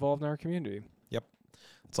like to get involved in our community. Yep.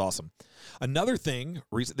 It's awesome. Another thing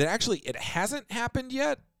that actually it hasn't happened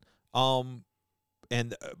yet,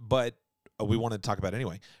 but we wanted to talk about it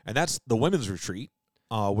anyway, and that's the women's retreat,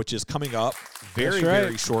 which is coming up very,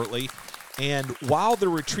 very shortly. And while the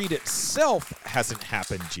retreat itself hasn't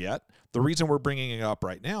happened yet, the reason we're bringing it up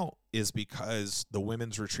right now is because the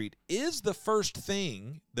women's retreat is the first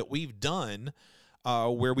thing that we've done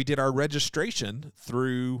where we did our registration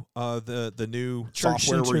through the new Church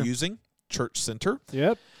software Center. we're using, Church Center.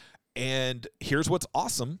 Yep. And here's what's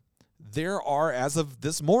awesome. There are, as of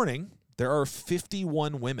this morning, there are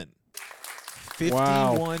 51 women.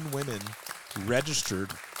 51 women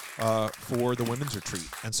registered for the women's retreat.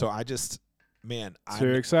 And so I just, man. It's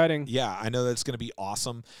very exciting. Yeah, I know that's going to be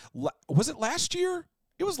awesome. Was it last year?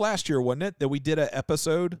 It was last year, wasn't it, that we did an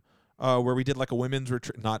episode where we did like a women's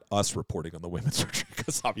retreat? Not us reporting on the women's retreat,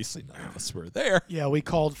 because obviously none of us were there. Yeah, we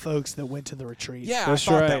called folks that went to the retreat. Yeah, That's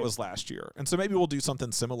I thought right. that was last year. And so maybe we'll do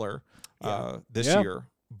something similar this Yeah. year.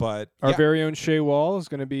 But Our yeah. very own Shay Wall is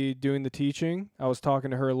going to be doing the teaching. I was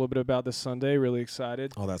talking to her a little bit about this Sunday. Really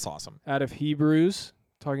excited. Oh, that's awesome. Out of Hebrews,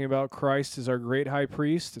 talking about Christ as our great high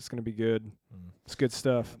priest. It's going to be good. It's good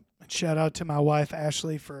stuff. Shout out to my wife,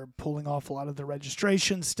 Ashley, for pulling off a lot of the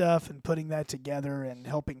registration stuff and putting that together and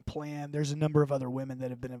helping plan. There's a number of other women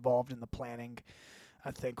that have been involved in the planning. I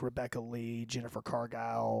think Rebecca Lee, Jennifer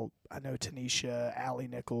Cargile, I know Tanisha, Allie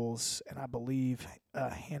Nichols, and I believe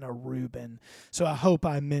Hannah Rubin. So I hope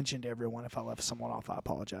I mentioned everyone. If I left someone off, I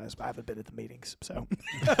apologize. But I haven't been at the meetings, so.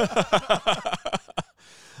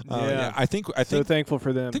 Yeah, I think So thankful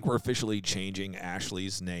for them. I think we're officially changing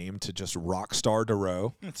Ashley's name to just Rockstar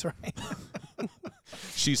DeRoe. That's right.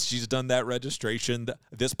 She's done that registration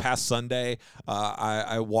this past Sunday.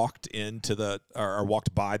 I walked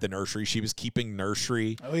walked by the nursery. She was keeping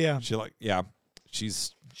nursery. Oh yeah.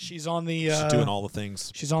 She's She's on the. she's doing all the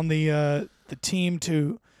things. She's on the team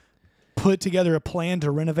to put together a plan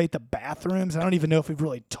to renovate the bathrooms. I don't even know if we've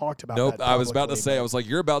really talked about Nope, that. I was about to publicly, say, but- I was like,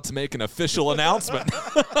 you're about to make an official announcement.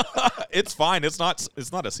 It's fine. It's not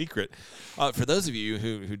a secret. For those of you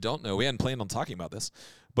who don't know, we hadn't planned on talking about this,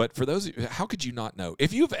 but for those of you, how could you not know?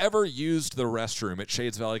 If you've ever used the restroom at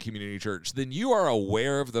Shades Valley Community Church, then you are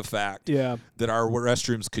aware of the fact that our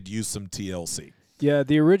restrooms could use some TLC. Yeah,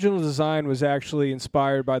 the original design was actually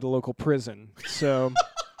inspired by the local prison. So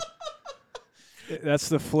that's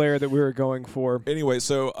the flair that we were going for. Anyway,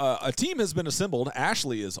 so a team has been assembled.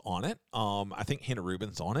 Ashley is on it. I think Hannah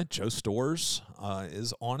Rubin's on it. Joe Storrs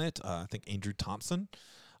is on it. I think Andrew Thompson.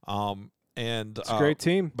 And It's a great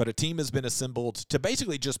team. But a team has been assembled to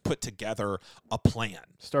basically just put together a plan.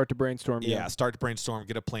 Start to brainstorm. Yeah, start to brainstorm,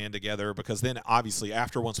 get a plan together, because then obviously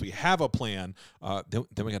once we have a plan, then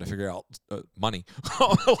we got to figure out money.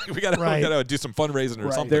 we got to do some fundraising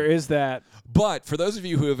or something. There is that. But for those of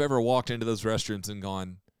you who have ever walked into those restrooms and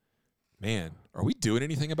gone, man, are we doing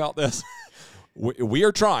anything about this? we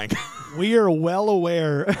are trying. We are well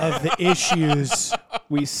aware of the issues.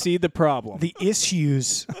 We see the problem. The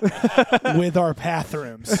issues with our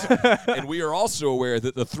bathrooms. And we are also aware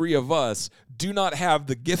that the three of us do not have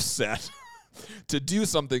the gift set to do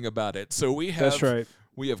something about it. So we have That's right.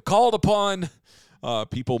 We have called upon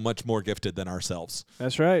people much more gifted than ourselves.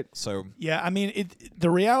 That's right. So Yeah, I mean, the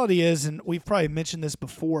reality is, and we've probably mentioned this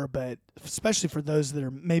before, but especially for those that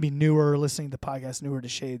are maybe newer, listening to the podcast, newer to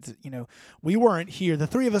Shades, we weren't here. The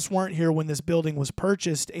three of us weren't here when this building was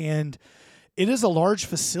purchased, and it is a large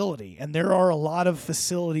facility, and there are a lot of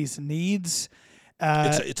facilities needs.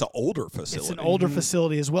 it's an older facility. It's an older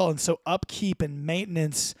facility as well, and so upkeep and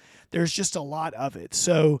maintenance, there's just a lot of it.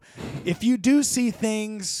 So if you do see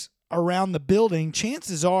things around the building,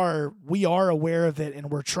 chances are we are aware of it and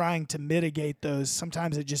we're trying to mitigate those.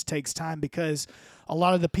 Sometimes it just takes time because a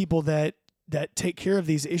lot of the people that take care of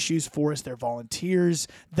these issues for us, they're volunteers.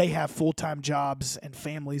 They have full-time jobs and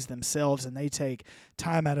families themselves, and they take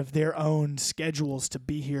time out of their own schedules to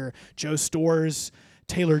be here. Joe Storrs,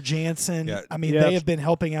 Taylor Jansen. Yeah. I mean, they have been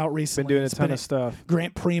helping out recently. Been doing a It's ton been of stuff.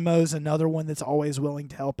 Grant Primo's another one that's always willing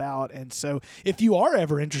to help out. And so if you are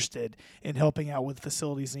ever interested in helping out with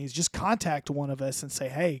facilities needs, just contact one of us and say,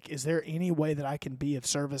 hey, is there any way that I can be of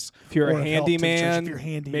service? If you're or a of help to the church? handyman, If you're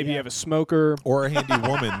handy, maybe you yeah. have a smoker. Or a handy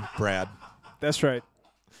woman, Brad. That's right.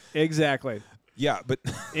 Exactly. Yeah, but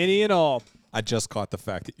Any and all. I just caught the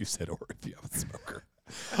fact that you said, or if you have a smoker.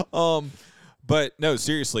 But no,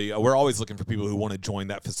 seriously, we're always looking for people who want to join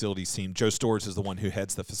that facilities team. Joe Storrs is the one who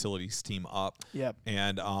heads the facilities team up. Yep.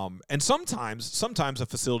 And sometimes a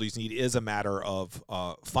facilities need is a matter of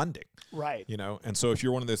funding. Right. And so if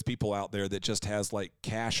you're one of those people out there that just has like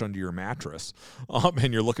cash under your mattress,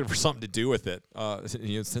 and you're looking for something to do with it,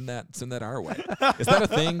 send that our way. Is that a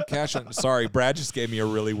thing? Sorry, Brad just gave me a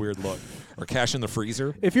really weird look. Or cash in the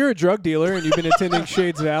freezer. If you're a drug dealer and you've been attending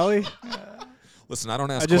Shades Valley, Listen, I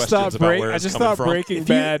don't ask I just questions thought about where it's coming from. Breaking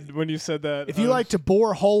Bad when you said that. If you like to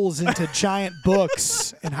bore holes into giant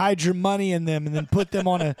books and hide your money in them and then put them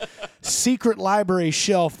on a secret library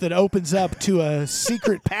shelf that opens up to a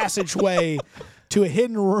secret passageway to a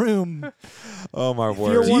hidden room, Oh my if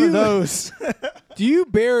you're word! one of those. do you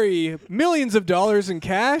bury millions of dollars in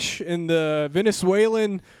cash in the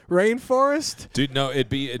Venezuelan rainforest? Dude, no, it'd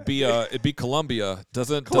be Colombia.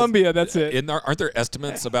 Colombia, that's it. Aren't there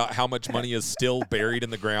estimates about how much money is still buried in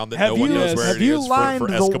the ground that Have no one you- knows where have it you is lined for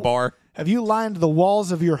the- Escobar? Have you lined the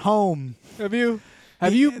walls of your home? Have you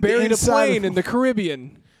The buried a inside plane of- in the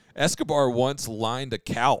Caribbean? Escobar once lined a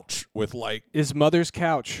couch with His mother's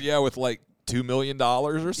couch. with $2 million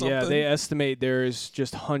or something. Yeah, they estimate there's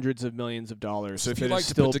just hundreds of millions of dollars. So if that you'd is like to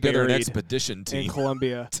still put together an buried expedition in team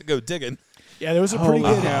Colombia. to go digging, Yeah, there was a pretty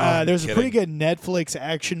Holy good. cow. There's a Kidding. pretty good Netflix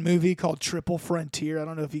action movie called Triple Frontier. I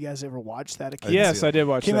don't know if you guys ever watched that. It didn't Yes, see I did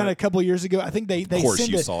watch came that. out a couple years ago. I think they of course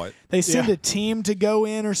send you a, saw it. they send Yeah. a team to go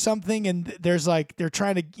in or something, and there's like they're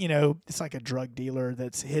trying to it's like a drug dealer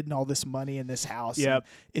that's hidden all this money in this house. and Yep.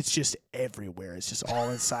 it's just everywhere. It's just all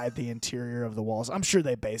inside the interior of the walls. I'm sure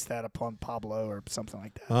they based that upon Pablo or something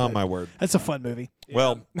like that. Oh but my word! That's a fun movie.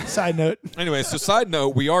 Well, Side note. anyway, so side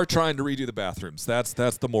note, we are trying to redo the bathrooms. That's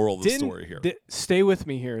the moral of the story here. Stay with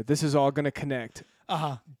me here. This is all going to connect.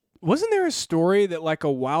 Uh-huh. Wasn't there a story that like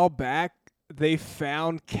a while back they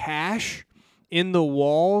found cash in the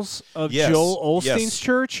walls of Yes, Joel Osteen's yes.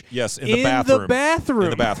 church? Yes, in in the bathroom. the bathroom. In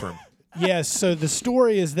the bathroom. Yes, so the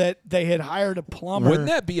story is that they had hired a plumber. Wouldn't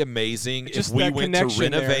that be amazing Just if we that went to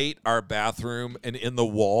connection there. renovate our bathroom and in the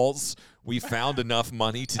walls we found enough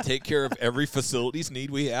money to take care of every facilities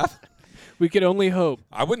need we have? We could only hope.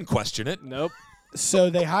 I wouldn't question it. Nope. So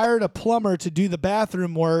they hired a plumber to do the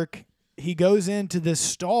bathroom work. He goes into this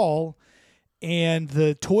stall and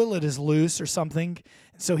the toilet is loose or something.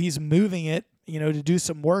 So he's moving it, to do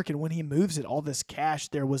some work. And when he moves it, all this cash,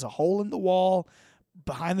 there was a hole in the wall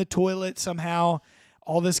behind the toilet somehow.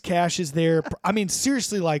 All this cash is there. I mean,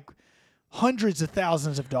 seriously, like hundreds of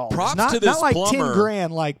thousands of dollars. Props not, to this not like plumber. 10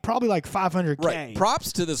 grand, like probably like 500K. Right.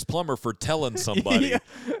 Props to this plumber for telling somebody. Yeah.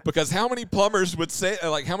 Because how many plumbers would say,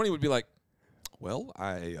 like, how many would be like, well,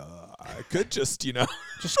 I could just,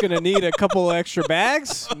 Just going to need a couple extra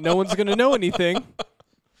bags. No one's going to know anything.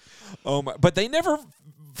 Oh my! But they never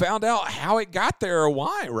found out how it got there or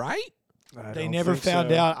why, right? They never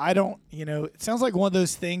found out. I don't, it sounds like one of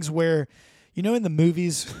those things where, in the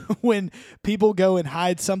movies when people go and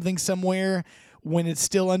hide something somewhere when it's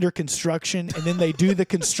still under construction and then they do the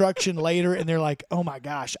construction later and they're like, oh my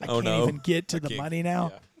gosh, I can't even get to the money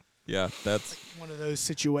now. Yeah, that's one of those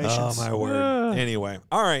situations. Oh, my word. Anyway.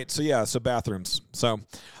 All right. So bathrooms. So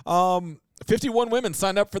 51 women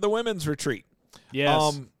signed up for the women's retreat.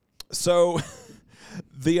 Yes. So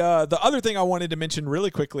the other thing I wanted to mention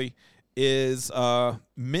really quickly is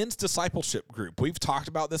men's discipleship group. We've talked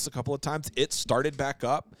about this a couple of times. It started back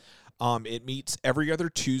up. It meets every other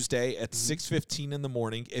Tuesday at 6:15 in the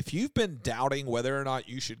morning. If you've been doubting whether or not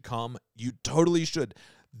you should come, you totally should.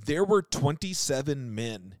 There were 27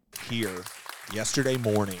 men here yesterday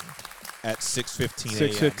morning at 6:15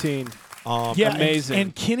 a.m. 6:15. Yeah, amazing.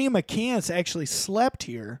 And Kenny McCants actually slept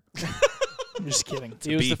here. I'm just kidding.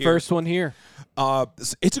 He was the first one here.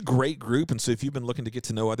 It's a great group, and so if you've been looking to get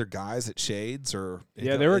to know other guys at Shades or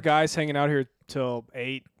there were guys hanging out here till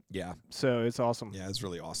 8. Yeah, so it's awesome. Yeah, it's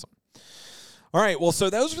really awesome. All right, well, so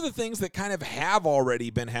those are the things that kind of have already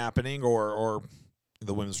been happening, or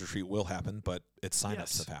the women's retreat will happen, but its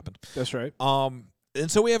signups have happened. That's right. And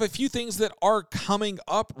so we have a few things that are coming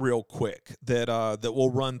up real quick that we'll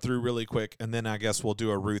run through really quick, and then I guess we'll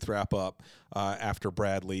do a Ruth wrap up after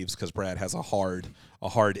Brad leaves because Brad has a hard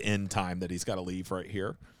end time that he's got to leave right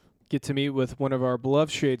here. Get to meet with one of our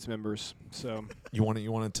beloved Shades members. So you want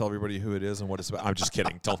to tell everybody who it is and what it's about? I'm just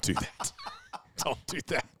kidding. Don't do that. Don't do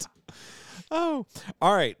that. Oh,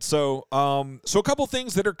 all right. So a couple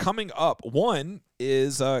things that are coming up. One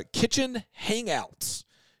is kitchen hangouts.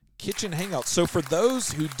 Kitchen hangouts. So for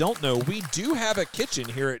those who don't know, we do have a kitchen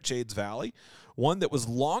here at Shades Valley, one that was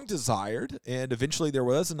long desired, and eventually there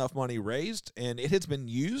was enough money raised, and it has been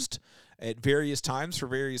used at various times for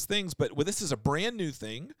various things. But this is a brand new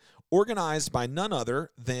thing organized by none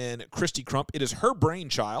other than Christy Crump. It is her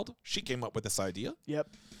brainchild. She came up with this idea. Yep.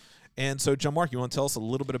 And so, John Mark, you want to tell us a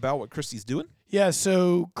little bit about what Christy's doing? Yeah,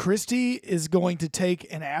 so Christy is going to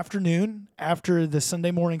take an afternoon after the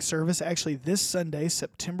Sunday morning service, actually this Sunday,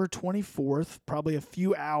 September 24th, probably a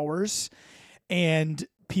few hours, and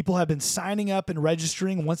people have been signing up and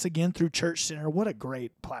registering once again through Church Center. What a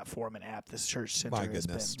great platform and app this Church Center has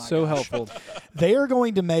been. So helpful. They are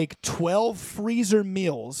going to make 12 freezer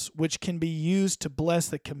meals, which can be used to bless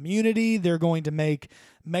the community. They're going to make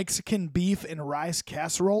Mexican beef and rice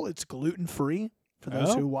casserole. It's gluten-free for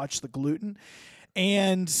those who watch the gluten.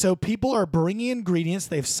 And so people are bringing ingredients.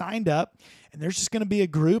 They've signed up. And there's just going to be a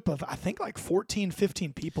group of, I think, like 14,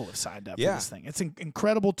 15 people have signed up for this thing. It's an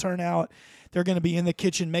incredible turnout. They're going to be in the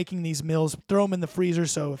kitchen making these meals, throw them in the freezer.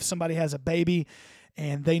 So if somebody has a baby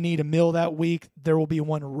and they need a meal that week, there will be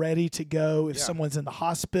one ready to go. If someone's in the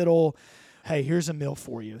hospital, hey, here's a meal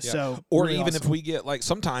for you. Yeah. So, or really even awesome. if we get, like,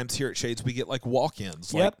 sometimes here at Shades, we get like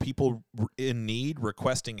walk-ins, like people in need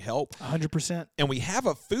requesting help. 100%. And we have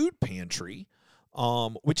a food pantry,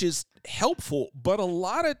 which is helpful, but a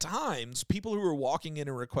lot of times people who are walking in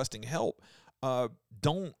and requesting help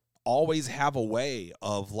don't always have a way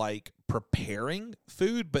of like preparing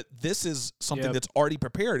food, but this is something that's already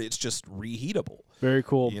prepared. It's just reheatable. Very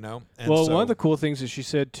cool. And well, one of the cool things that she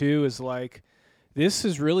said too is like, this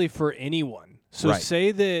is really for anyone. So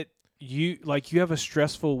say that you have a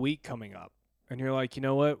stressful week coming up and you're like, you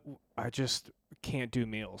know what? I just can't do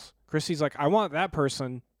meals. Christy's like, I want that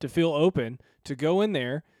person to feel open to go in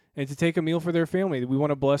there and to take a meal for their family. We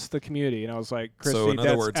want to bless the community. And I was like, Christy, so in other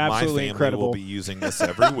that's words, my absolutely family incredible. will be using this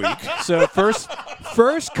every week. So first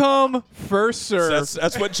come, first serve. So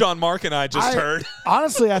that's what John Mark and I just heard.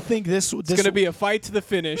 Honestly, I think this it's going to be a fight to the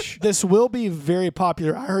finish. This will be very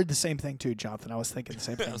popular. I heard the same thing too, Jonathan. I was thinking the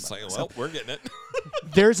same thing. I was like, well, we're getting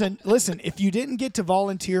it. Listen, if you didn't get to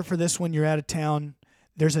volunteer for this when you're out of town,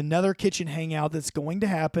 there's another kitchen hangout that's going to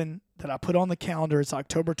happen that I put on the calendar. It's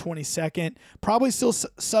October 22nd. Probably still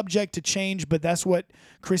subject to change, but that's what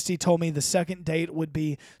Christy told me the second date would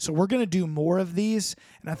be. So we're going to do more of these,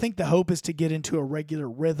 and I think the hope is to get into a regular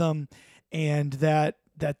rhythm and that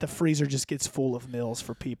that the freezer just gets full of meals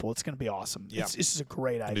for people. It's going to be awesome. Yeah. It's just a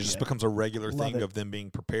great And idea. it just becomes a regular Love thing it. of them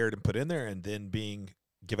being prepared and put in there and then being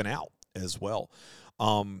given out as well.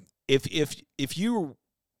 If you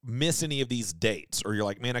miss any of these dates or you're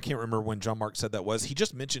like, man, I can't remember when John Mark said that was, he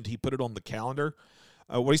just mentioned he put it on the calendar.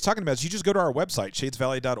 What he's talking about is you just go to our website,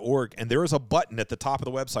 shadesvalley.org, and there is a button at the top of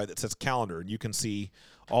the website that says calendar, and you can see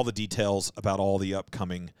all the details about all the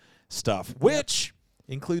upcoming stuff, which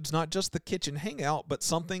includes not just the kitchen hangout, but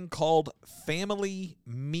something called family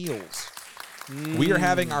meals. We are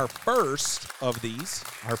having our first of these,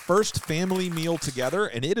 our first family meal together,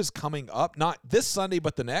 and it is coming up, not this Sunday,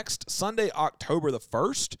 but the next, Sunday, October the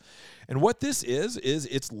 1st. And what this is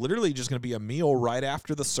it's literally just going to be a meal right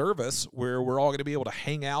after the service where we're all going to be able to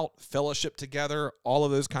hang out, fellowship together, all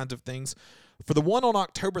of those kinds of things. For the one on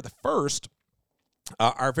October the 1st,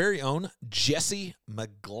 our very own Jesse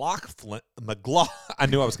McLaughlin. I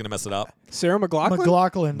knew I was going to mess it up. Sarah McLaughlin?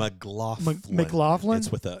 McLaughlin. McLaughlin. It's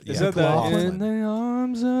with a Is that McLaughlin. in the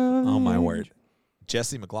arms of Oh my the word.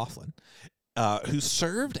 Jesse McLaughlin, who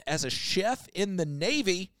served as a chef in the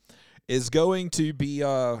Navy, is going to be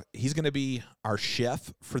he's going to be our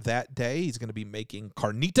chef for that day. He's going to be making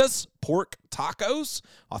carnitas, pork tacos,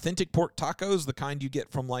 authentic pork tacos, the kind you get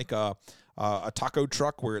from like a taco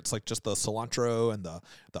truck where it's like just the cilantro and the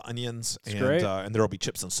onions, and there'll be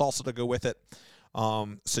chips and salsa to go with it.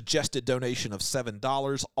 Suggested donation of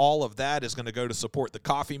 $7. All of that is going to go to support the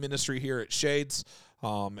coffee ministry here at Shades,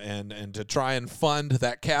 and to try and fund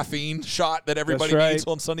that caffeine shot that everybody needs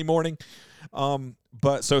on Sunday morning.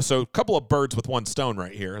 But so a couple of birds with one stone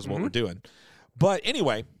right here is what we're doing. But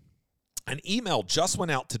anyway, an email just went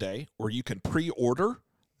out today where you can pre-order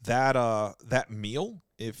that meal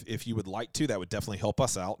if you would like to. That would definitely help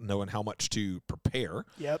us out knowing how much to prepare.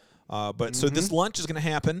 Yep. But so this lunch is going to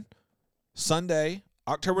happen Sunday,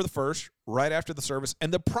 October the 1st, right after the service.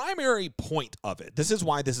 And the primary point of it, this is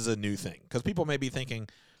why this is a new thing, because people may be thinking,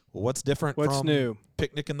 well, what's different from new?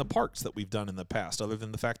 Picnic in the Parks that we've done in the past, other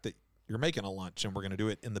than the fact that you're making a lunch and we're going to do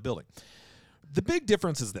it in the building. The big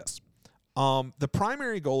difference is this. The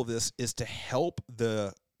primary goal of this is to help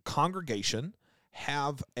the congregation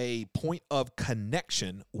have a point of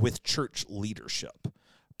connection with church leadership,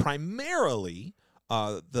 primarily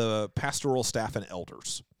the pastoral staff and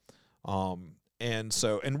elders.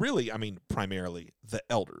 And really, I mean, primarily the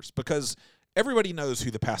elders, because everybody knows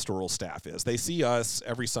who the pastoral staff is. They see us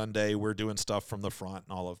every Sunday. We're doing stuff from the front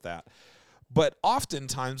and all of that. But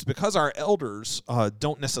oftentimes, because our elders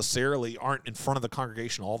aren't in front of the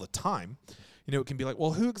congregation all the time, it can be like,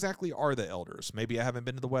 well, who exactly are the elders? Maybe I haven't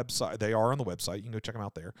been to the website. They are on the website. You can go check them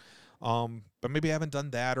out there. But maybe I haven't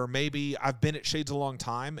done that, or maybe I've been at Shades a long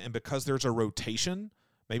time, and because there's a rotation,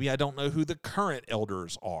 maybe I don't know who the current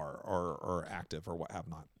elders are or active or what have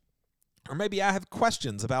not. Or maybe I have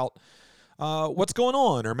questions about what's going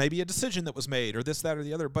on, or maybe a decision that was made, or this, that, or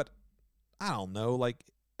the other. But I don't know, like,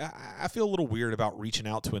 I feel a little weird about reaching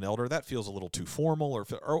out to an elder. That feels a little too formal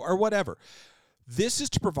or whatever. This is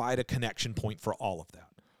to provide a connection point for all of that.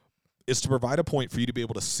 It's to provide a point for you to be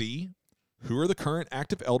able to see who are the current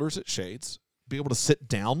active elders at Shades, be able to sit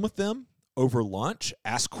down with them over lunch,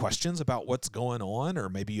 ask questions about what's going on, or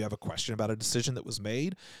maybe you have a question about a decision that was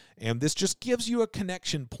made, and this just gives you a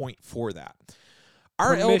connection point for that.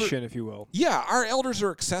 Permission, if you will. Yeah, our elders are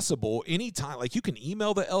accessible anytime. Like, you can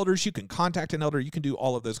email the elders, you can contact an elder, you can do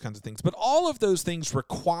all of those kinds of things. But all of those things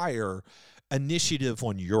require initiative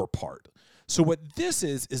on your part. So what this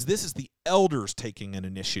is the elders taking an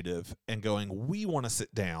initiative and going, we want to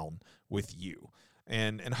sit down with you.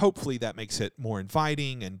 And hopefully that makes it more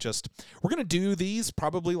inviting, and just, we're going to do these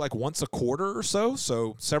probably like once a quarter or so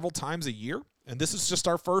several times a year. And this is just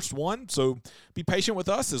our first one, so be patient with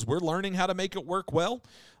us as we're learning how to make it work well.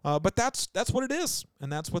 But that's what it is,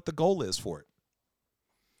 and that's what the goal is for it.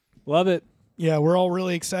 Love it. Yeah, we're all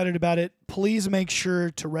really excited about it. Please make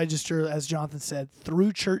sure to register, as Jonathan said,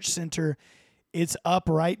 through Church Center. It's up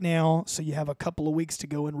right now, so you have a couple of weeks to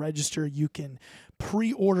go and register. You can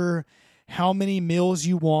pre-order how many meals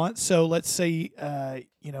you want. So let's say,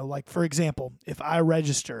 like, for example, if I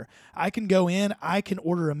register, I can go in, I can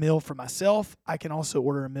order a meal for myself. I can also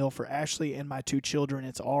order a meal for Ashley and my 2 children.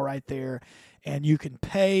 It's all right there. And you can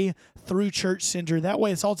pay through Church Center. That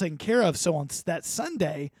way it's all taken care of. So on that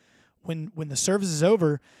Sunday, when the service is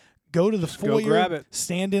over, go to the foyer, go grab it.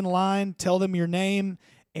 Stand in line, tell them your name,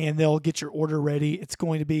 and they'll get your order ready. It's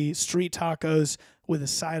going to be street tacos with a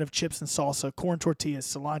side of chips and salsa, corn tortillas,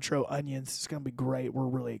 cilantro, onions. It's going to be great. We're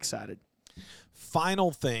really excited.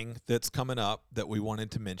 Final thing that's coming up that we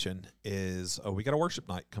wanted to mention is we got a worship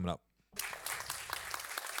night coming up.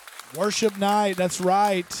 Worship night, that's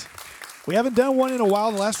right. We haven't done one in a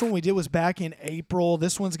while. The last one we did was back in April.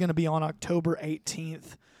 This one's going to be on October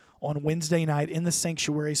 18th on Wednesday night in the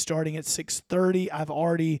sanctuary starting at 6:30. I've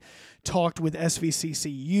already talked with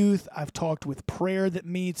SVCC Youth. I've talked with Prayer that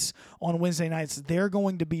meets on Wednesday nights. They're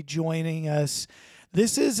going to be joining us.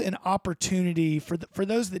 This is an opportunity for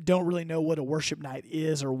those that don't really know what a worship night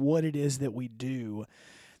is or what it is that we do.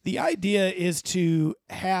 The idea is to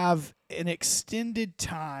have an extended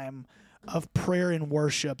time of prayer and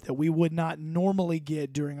worship that we would not normally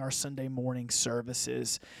get during our Sunday morning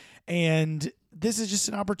services. And this is just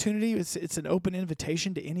an opportunity. It's an open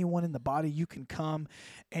invitation to anyone in the body. You can come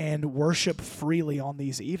and worship freely on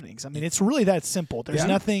these evenings. I mean, it's really that simple. There's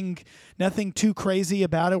nothing too crazy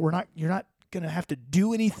about it. You're not going to have to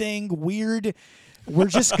do anything weird. We're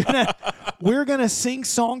just we're gonna sing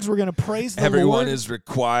songs. We're gonna praise the Lord. Everyone is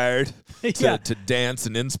required Yeah. to dance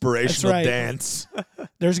an inspirational That's right. dance.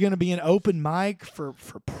 There's going to be an open mic for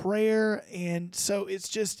prayer. And so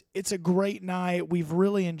it's a great night. We've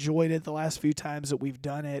really enjoyed it the last few times that we've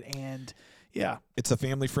done it. And yeah, It's a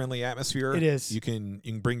family-friendly atmosphere. It is. You can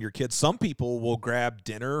bring your kids. Some people will grab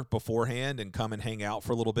dinner beforehand and come and hang out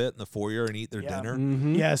for a little bit in the foyer and eat their dinner.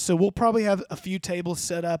 Mm-hmm. yeah. So we'll probably have a few tables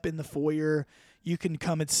set up in the foyer. You can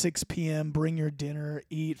come at 6 p.m., bring your dinner,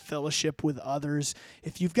 eat, fellowship with others.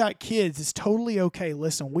 If you've got kids, it's totally okay.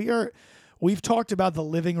 Listen, we've talked about the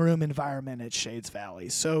living room environment at Shades Valley.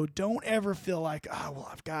 So don't ever feel like, oh, well,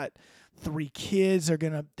 I've got 3 kids. They're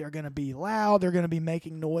gonna be loud. They're gonna be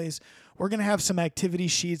making noise. We're gonna have some activity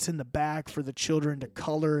sheets in the back for the children to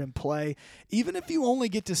color and play. Even if you only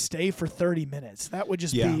get to stay for 30 minutes, that would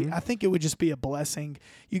just be. I think it would just be a blessing.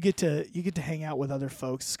 You get to hang out with other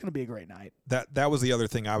folks. It's gonna be a great night. That was the other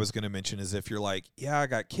thing I was going to mention is if you're like, yeah, I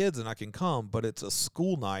got kids and I can come, but it's a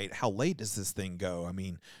school night. How late does this thing go? I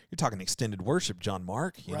mean, you're talking extended worship, John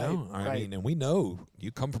Mark. You know, I mean, and we know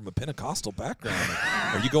you come from a Pentecostal background.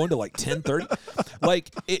 Are you going to like 10:30? Like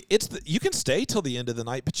you can stay till the end of the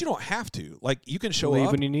night, but you don't have to. Like you can show Leave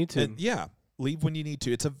up when you need to. and, leave when you need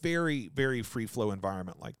to. It's a very, very free flow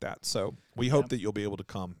environment like that. So we hope that you'll be able to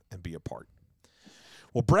come and be a part.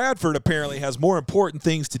 Well, Bradford apparently has more important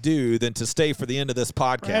things to do than to stay for the end of this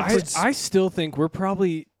podcast. I still think we're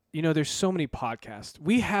probably, there's so many podcasts.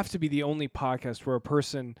 We have to be the only podcast where a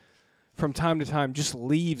person from time to time just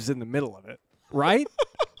leaves in the middle of it, right?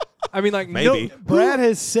 I mean, like, Maybe. Brad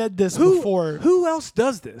has said this before. Who else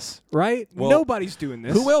does this, right? Well, Nobody's doing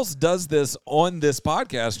this. Who else does this on this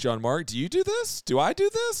podcast, John Mark? Do you do this? Do I do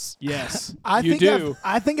this? Yes, I you think do.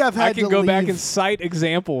 I think I've had I can to go back leave. and cite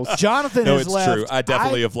examples. Jonathan No, has it's left. true. I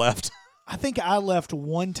definitely have left. I think I left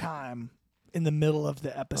one time in the middle of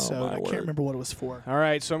the episode. my I word. can't remember what it was for. All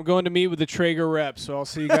right, so I'm going to meet with the Traeger rep, so I'll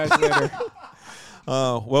see you guys later.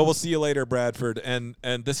 Well, we'll see you later, Bradford. And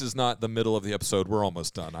this is not the middle of the episode. We're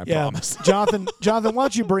almost done, I promise. Jonathan, why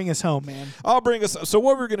don't you bring us home, man? I'll bring us. So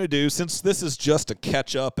what we're going to do, since this is just a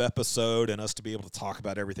catch-up episode and us to be able to talk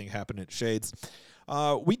about everything happening at Shades,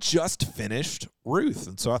 we just finished Ruth.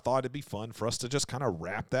 And so I thought it'd be fun for us to just kind of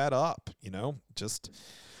wrap that up,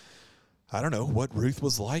 I don't know what Ruth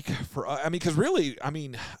was like for. Because really, I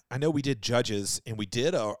know we did Judges and we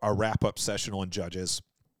did a wrap-up session on Judges.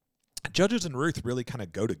 Judges and Ruth really kind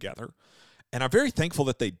of go together, and I'm very thankful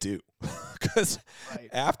that they do, because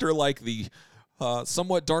after like the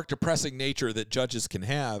somewhat dark, depressing nature that Judges can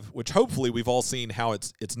have, which hopefully we've all seen how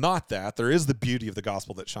it's not that. There is the beauty of the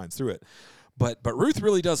gospel that shines through it. But Ruth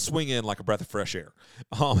really does swing in like a breath of fresh air.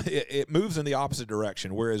 It moves in the opposite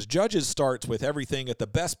direction, whereas Judges starts with everything at the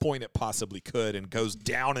best point it possibly could and goes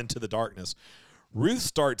down into the darkness. Ruth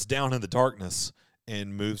starts down in the darkness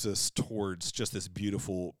and moves us towards just this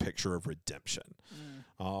beautiful picture of redemption.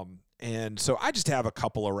 And so I just have a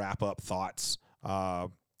couple of wrap-up thoughts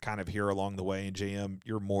kind of here along the way. And JM,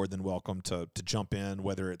 you're more than welcome to jump in,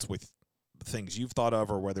 whether it's with things you've thought of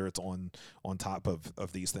or whether it's on top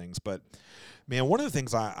of these things. But, man, one of the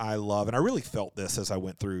things I love, and I really felt this as I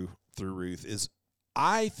went through Ruth, is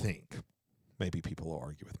I think, maybe people will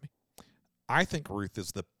argue with me, I think Ruth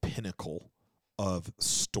is the pinnacle of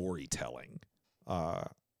storytelling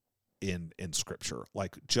in Scripture.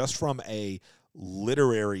 Like, just from a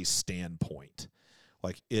literary standpoint,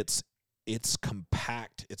 like it's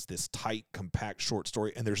compact. It's this tight, compact short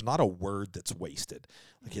story, and there's not a word that's wasted.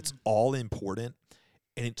 Like, it's all important,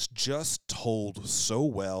 and it's just told so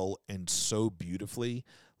well and so beautifully.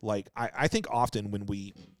 Like, I think often when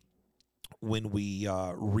we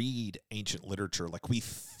read ancient literature, like, we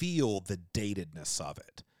feel the datedness of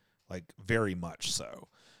it, like, very much so.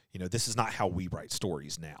 This is not how we write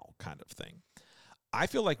stories now, kind of thing. I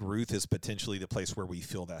feel like Ruth is potentially the place where we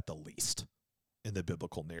feel that the least in the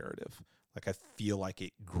biblical narrative. Like, I feel like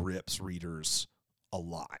it grips readers a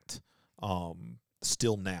lot,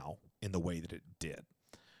 still now, in the way that it did.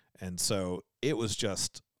 And so it was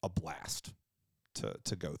just a blast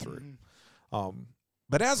to go through.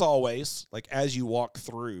 But as always, like, as you walk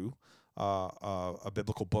through a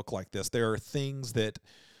biblical book like this, there are things that,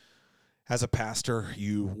 as a pastor,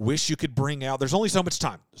 you wish you could bring out. There's only so much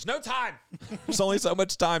time. There's no time. There's only so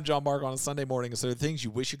much time, John Mark, on a Sunday morning. And so there are things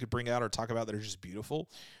you wish you could bring out or talk about that are just beautiful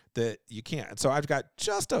that you can't. And so I've got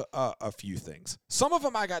just a few things. Some of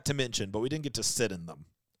them I got to mention, but we didn't get to sit in them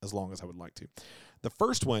as long as I would like to. The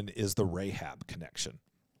first one is the Rahab connection.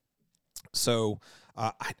 So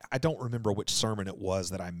I don't remember which sermon it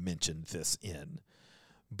was that I mentioned this in,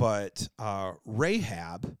 but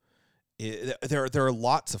Rahab, there are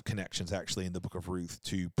lots of connections actually in the book of Ruth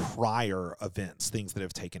to prior events, things that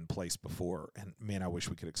have taken place before. And man, I wish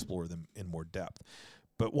we could explore them in more depth.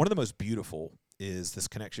 But one of the most beautiful is this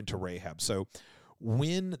connection to Rahab. So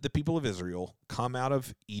when the people of Israel come out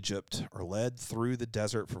of Egypt, are led through the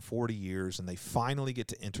desert for 40 years, and they finally get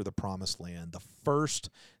to enter the promised land, the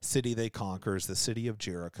first city they conquer is the city of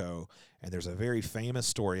Jericho. And there's a very famous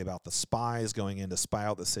story about the spies going in to spy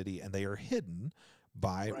out the city, and they are hidden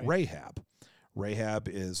by Rahab. Rahab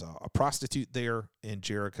is a prostitute there in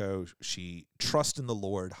Jericho. She trusts in the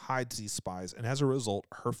Lord, hides these spies, and as a result,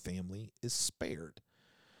 her family is spared.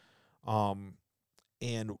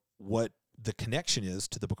 And what the connection is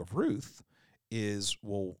to the book of Ruth is,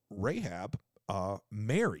 well, Rahab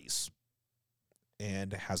marries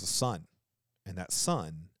and has a son, and that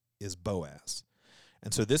son is Boaz.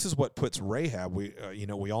 And so this is what puts Rahab, we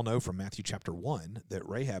all know from Matthew chapter 1 that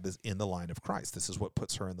Rahab is in the line of Christ. This is what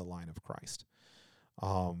puts her in the line of Christ.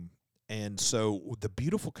 And so the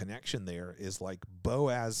beautiful connection there is like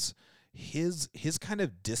Boaz, his kind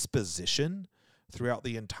of disposition throughout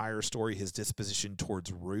the entire story, his disposition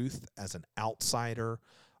towards Ruth as an outsider,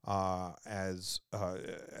 as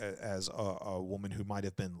a woman who might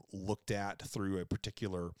have been looked at through a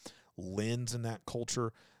particular lens in that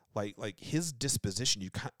culture. Like his disposition,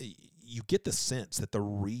 you get the sense that the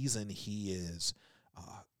reason he is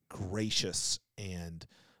gracious and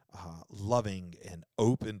loving and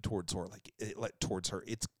open towards her,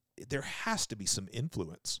 there has to be some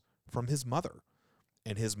influence from his mother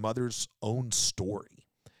and his mother's own story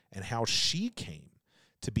and how she came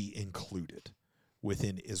to be included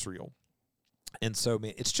within Israel. And so,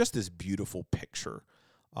 man, it's just this beautiful picture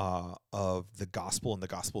of the gospel and the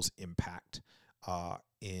gospel's impact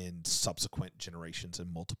in subsequent generations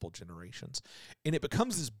and multiple generations. And it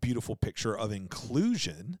becomes this beautiful picture of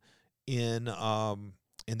inclusion in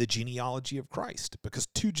the genealogy of Christ, because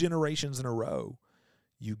 2 generations in a row,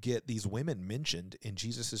 you get these women mentioned in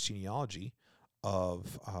Jesus' genealogy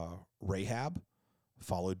of Rahab,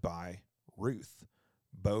 followed by Ruth,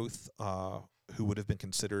 both who would have been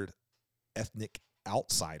considered ethnic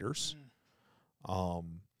outsiders,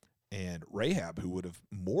 and Rahab, who would have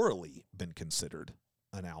morally been considered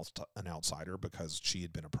an outsider because she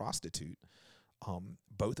had been a prostitute.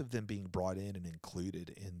 Both of them being brought in and included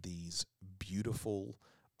in these beautiful,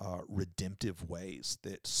 redemptive ways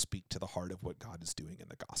that speak to the heart of what God is doing in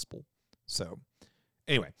the gospel. So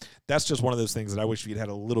anyway, that's just one of those things that I wish we'd had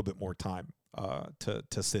a little bit more time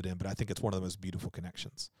to sit in, but I think it's one of the most beautiful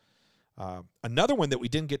connections. Another one that we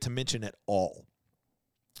didn't get to mention at all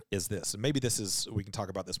is this, and maybe we can talk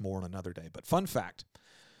about this more on another day, but fun fact,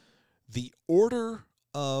 the order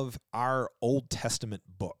of our Old Testament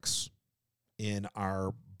books in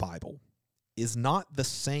our Bible is not the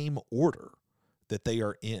same order that they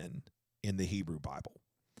are in the Hebrew Bible.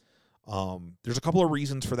 There's a couple of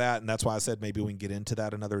reasons for that, and that's why I said maybe we can get into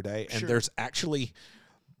that another day. And there's actually,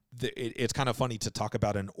 it's kind of funny to talk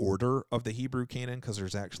about an order of the Hebrew canon because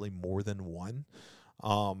there's actually more than one.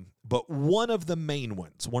 But one of the main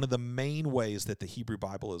ways that the Hebrew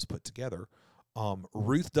Bible is put together,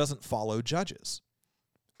 Ruth doesn't follow Judges.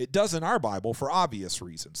 It does in our Bible for obvious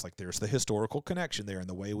reasons. Like there's the historical connection there and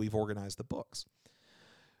the way we've organized the books.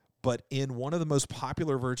 But in one of the most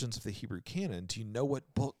popular versions of the Hebrew canon, do you know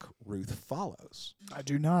what book Ruth follows? I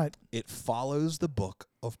do not. It follows the book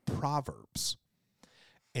of Proverbs.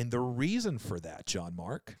 And the reason for that, John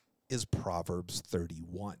Mark, is Proverbs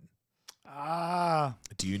 31.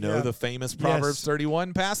 Do you know the famous Proverbs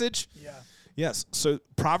 31 passage? Yeah. Yes. So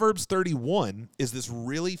Proverbs 31 is this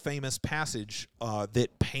really famous passage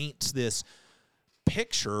that paints this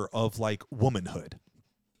picture of like womanhood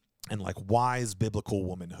and like wise biblical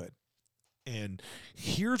womanhood. And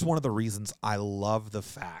here's one of the reasons I love the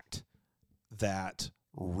fact that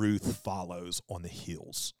Ruth follows on the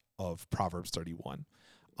heels of Proverbs 31.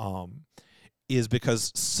 is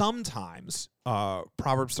because sometimes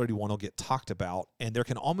Proverbs 31 will get talked about, and there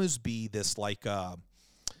can almost be this like I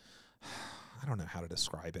don't know how to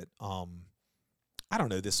describe it. I don't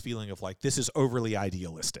know, this feeling of like this is overly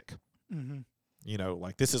idealistic. Mm-hmm. You know,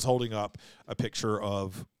 like this is holding up a picture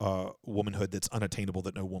of womanhood that's unattainable,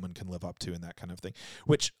 that no woman can live up to, and that kind of thing.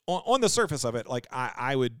 Which on the surface of it, like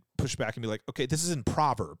I would push back and be like, okay, this is in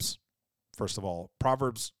Proverbs. First of all,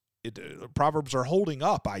 Proverbs are holding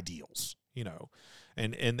up ideals, you know,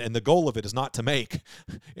 and the goal of it is not to make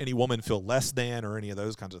any woman feel less than or any of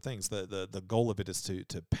those kinds of things. The goal of it is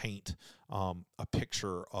to paint a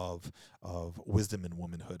picture of wisdom and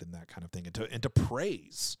womanhood and that kind of thing, and to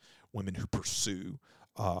praise women who pursue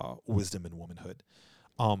wisdom and womanhood.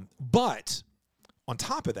 But on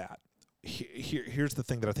top of that, here's the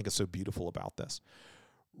thing that I think is so beautiful about this.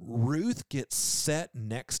 Ruth gets set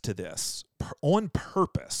next to this on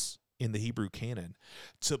purpose in the Hebrew canon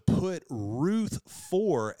to put Ruth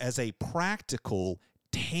 4 as a practical,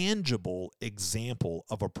 tangible example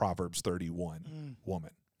of a Proverbs 31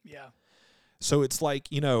 woman. Yeah. So it's like,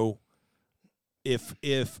 you know, if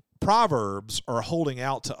Proverbs are holding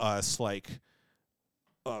out to us like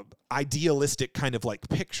idealistic kind of like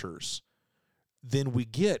pictures, then we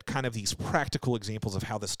get kind of these practical examples of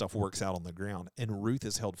how this stuff works out on the ground. And Ruth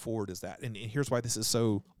is held forward as that. And here's why this is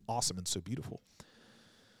so awesome and so beautiful.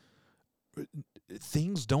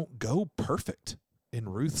 Things don't go perfect in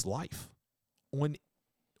Ruth's life on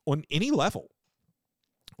any level.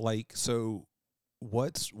 Like, so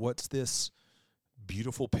what's this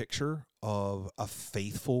beautiful picture of a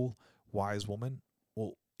faithful, wise woman?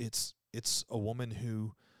 Well, it's a woman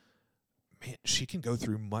who, man, she can go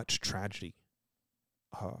through much tragedy.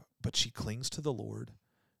 But she clings to the Lord,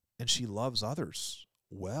 and she loves others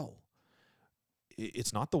well.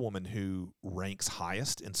 It's not the woman who ranks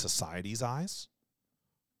highest in society's eyes.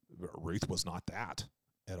 Ruth was not that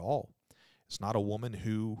at all. It's not a woman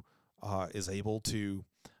who is able to,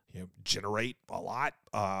 you know, generate a lot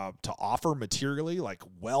to offer materially, like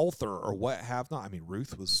wealth or what have not. I mean,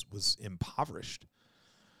 Ruth was impoverished.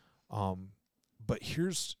 But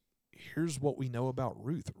here's what we know about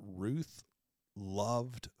Ruth. Ruth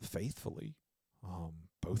loved faithfully,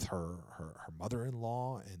 both her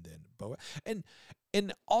mother-in-law and then Boaz,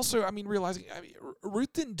 and also, I mean, realizing,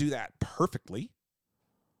 Ruth didn't do that perfectly.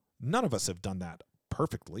 None of us have done that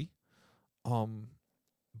perfectly,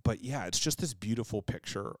 but yeah, it's just this beautiful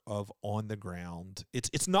picture of on the ground.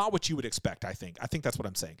 It's not what you would expect. I think that's what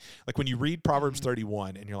I'm saying. Like when you read Proverbs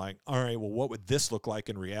 31 and you're like, all right, well, what would this look like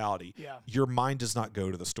in reality? Yeah. Your mind does not go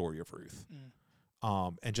to the story of Ruth.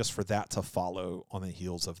 And just for that to follow on the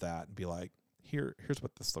heels of that and be like, here's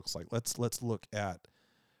what this looks like. Let's look at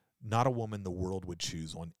not a woman the world would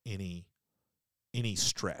choose on any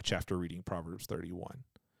stretch after reading Proverbs 31.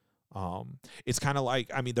 It's kind of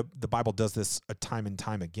like, I mean, the Bible does this a time and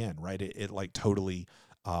time again, right? It like totally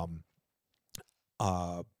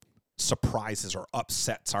surprises or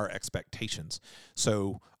upsets our expectations.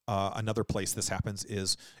 So another place this happens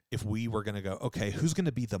is if we were going to go, okay, who's going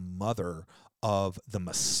to be the mother of the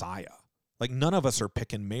Messiah? Like none of us are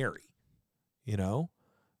picking Mary, you know,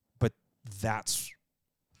 but that's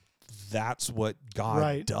what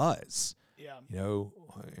God does. Yeah. You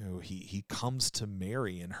know, he comes to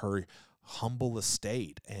Mary in her humble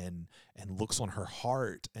estate and looks on her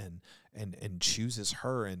heart and chooses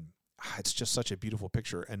her, and it's just such a beautiful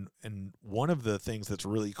picture. And one of the things that's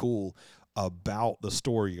really cool about the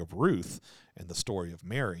story of Ruth and the story of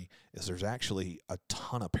Mary is there's actually a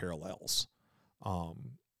ton of parallels.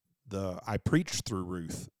 I preached through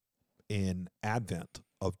Ruth in Advent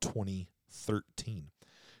of 2013.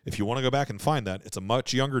 If you want to go back and find that, it's a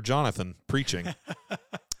much younger Jonathan preaching.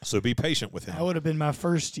 So be patient with him. That would have been my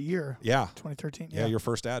first year. Yeah. 2013. Yeah, your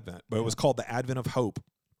first Advent. But it was called the Advent of Hope.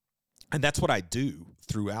 And that's what I do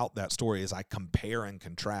throughout that story is I compare and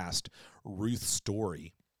contrast Ruth's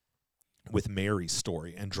story with Mary's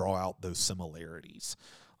story and draw out those similarities.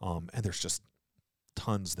 And there's just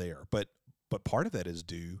tons there. But part of that is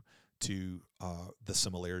due to the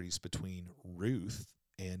similarities between Ruth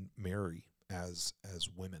and Mary as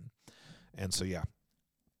women. And so, yeah,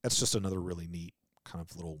 that's just another really neat kind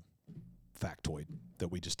of little factoid that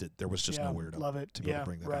we just did. There was just nowhere to love it. to be able to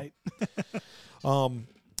bring that right. up.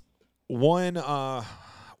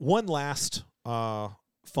 One last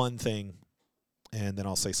fun thing, and then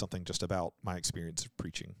I'll say something just about my experience of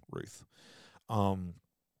preaching Ruth. One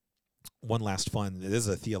last fun, it is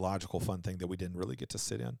a theological fun thing that we didn't really get to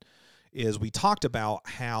sit in, is we talked about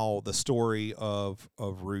how the story of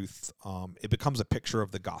Ruth, it becomes a picture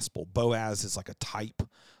of the gospel. Boaz is like a type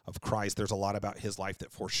of Christ. There's a lot about his life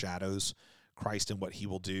that foreshadows Christ and what he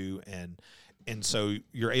will do. And so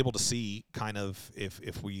you're able to see kind of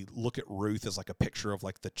if we look at Ruth as like a picture of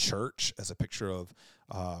like the church, as a picture of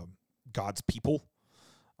God's people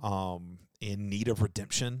in need of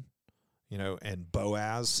redemption, and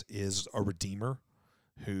Boaz is a redeemer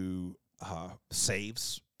who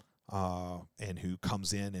saves and who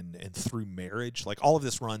comes in and through marriage, like all of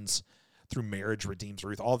this runs through marriage redeems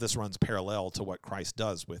Ruth. All of this runs parallel to what Christ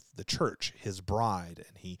does with the church, his bride,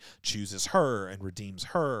 and he chooses her and redeems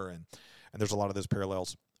her, and there's a lot of those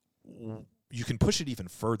parallels. You can push it even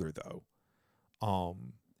further, though,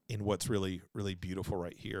 in what's really, really beautiful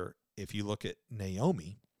right here. If you look at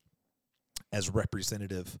Naomi as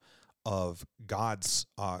representative of God's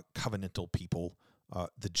covenantal people,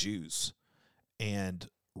 the Jews, and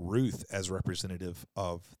Ruth as representative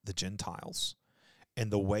of the Gentiles, and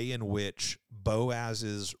the way in which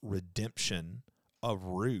Boaz's redemption of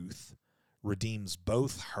Ruth redeems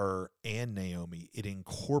both her and Naomi. It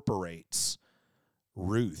incorporates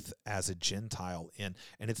Ruth as a Gentile in,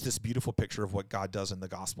 and it's this beautiful picture of what God does in the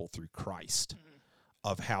gospel through Christ,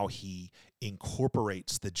 of how he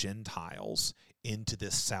incorporates the Gentiles into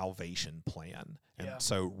this salvation plan. And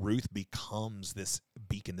so Ruth becomes this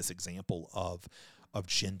beacon, this example of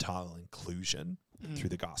Gentile inclusion through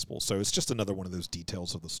the gospel. So it's just another one of those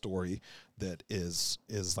details of the story that is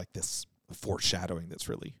like this foreshadowing that's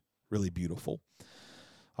really, really beautiful.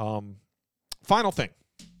 Final thing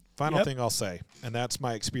I'll say, and that's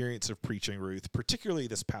my experience of preaching Ruth, particularly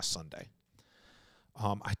this past Sunday.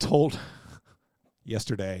 I told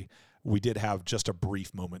yesterday we did have just a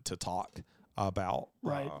brief moment to talk about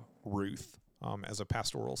Ruth as a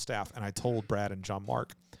pastoral staff, and I told Brad and John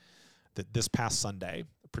Mark that this past Sunday,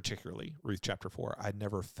 particularly Ruth chapter 4, I'd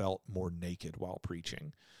never felt more naked while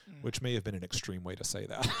preaching, which may have been an extreme way to say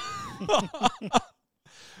that.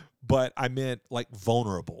 But I meant like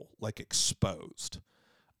vulnerable, like exposed.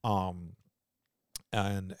 And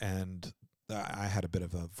I had a bit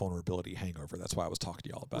of a vulnerability hangover. That's why I was talking to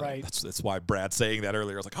y'all about it. That's why Brad saying that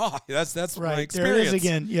earlier. I was like, that's right. My experience. There it is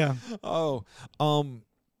again. Yeah.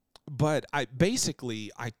 But I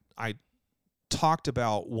talked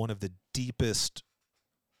about one of the deepest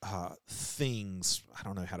things, I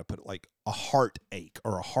don't know how to put it, like a heartache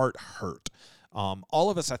or a heart hurt. All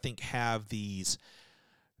of us, I think, have these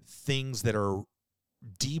things that are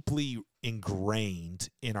deeply ingrained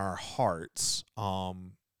in our hearts,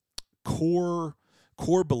 core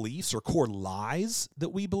beliefs or core lies that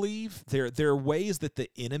we believe. There are ways that the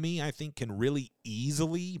enemy, I think, can really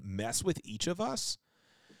easily mess with each of us.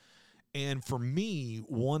 And for me,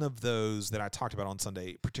 one of those that I talked about on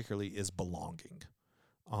Sunday particularly is belonging.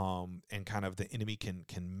 And kind of the enemy can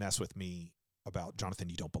mess with me about, Jonathan,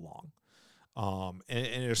 you don't belong. And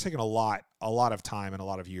it's taken a lot of time and a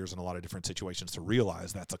lot of years and a lot of different situations to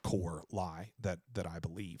realize that's a core lie that I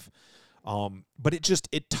believe. But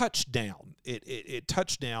it touched down. It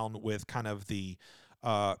touched down with kind of the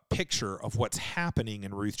picture of what's happening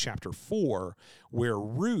in Ruth chapter 4, where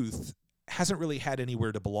Ruth hasn't really had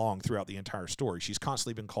anywhere to belong throughout the entire story. She's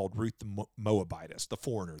constantly been called Ruth the Moabitess, the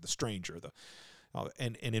foreigner, the stranger.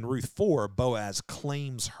 And in Ruth 4, Boaz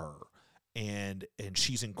claims her, and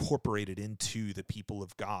she's incorporated into the people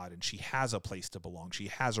of God, and she has a place to belong. She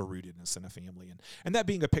has a rootedness in a family, and that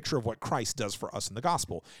being a picture of what Christ does for us in the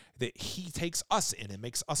gospel, that he takes us in and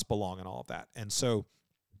makes us belong and all of that. And so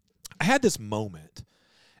I had this moment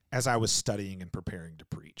as I was studying and preparing to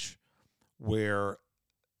preach where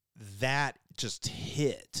that just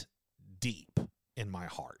hit deep in my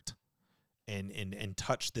heart and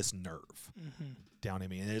touched this nerve down in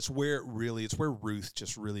me. And it's where Ruth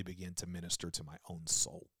just really began to minister to my own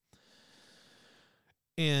soul.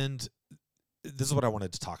 And this is what I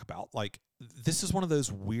wanted to talk about. Like, this is one of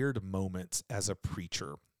those weird moments as a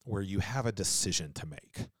preacher where you have a decision to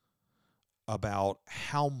make about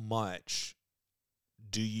how much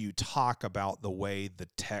do you talk about the way the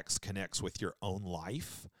text connects with your own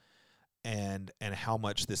life, and how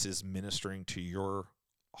much this is ministering to your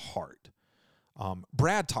heart.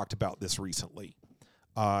 Brad talked about this recently.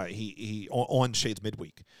 He on Shades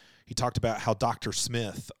Midweek, he talked about how Dr.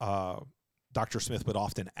 Smith would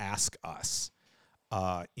often ask us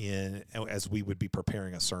as we would be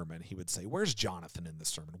preparing a sermon. He would say, "Where's Jonathan in this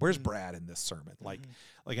sermon? Where's Brad in this sermon?" Like,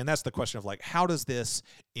 and that's the question of like, how does this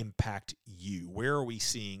impact you? Where are we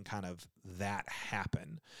seeing kind of that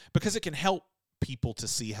happen? Because it can help people to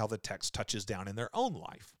see how the text touches down in their own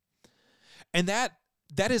life. And that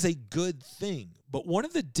is a good thing. But one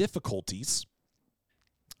of the difficulties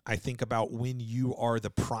I think about when you are the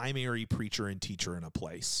primary preacher and teacher in a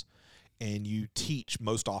place, and you teach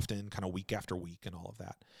most often kind of week after week and all of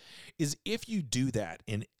that, is if you do that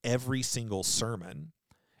in every single sermon,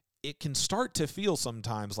 it can start to feel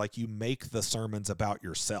sometimes like you make the sermons about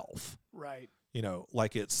yourself. Right. You know,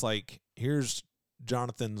 like it's like, here's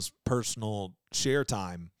Jonathan's personal share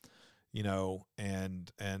time, you know,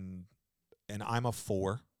 and I'm a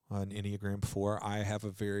 4, an Enneagram 4. I have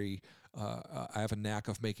I have a knack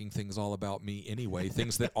of making things all about me anyway,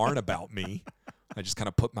 things that aren't about me. I just kind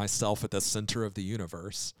of put myself at the center of the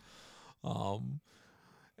universe.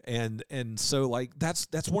 And so like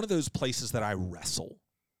that's one of those places that I wrestle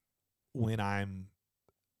when I'm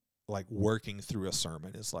like working through a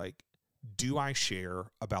sermon, is like, do I share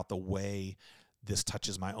about the way this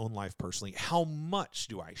touches my own life personally? How much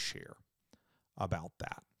do I share about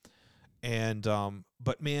that? And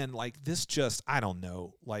but man, like this just, I don't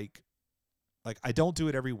know, like I don't do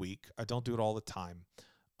it every week. I don't do it all the time.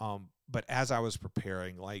 But as I was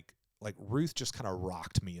preparing, like Ruth just kind of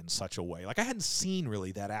rocked me in such a way. Like I hadn't seen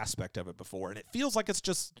really that aspect of it before, and it feels like it's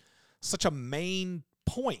just such a main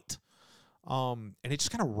point. And it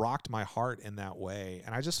just kind of rocked my heart in that way.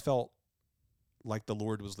 And I just felt like the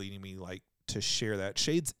Lord was leading me like to share that.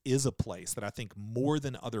 Shades is a place that I think more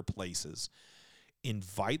than other places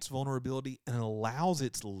invites vulnerability and allows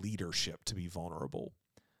its leadership to be vulnerable.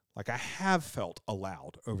 Like I have felt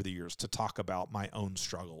allowed over the years to talk about my own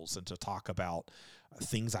struggles and to talk about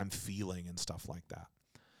things I'm feeling and stuff like that.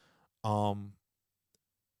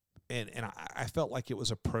 And I felt like it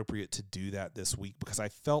was appropriate to do that this week because I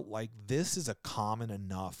felt like this is a common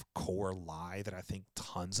enough core lie that I think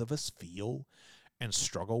tons of us feel and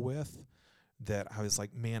struggle with, that I was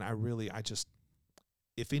like, man, I just,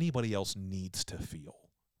 if anybody else needs to feel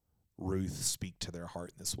Ruth speak to their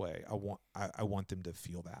heart in this way, I want them to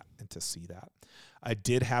feel that and to see that. I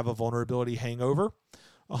did have a vulnerability hangover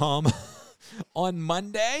on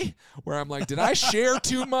Monday where I'm like, did I share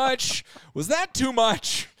too much? Was that too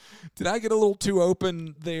much? Did I get a little too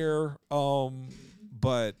open there?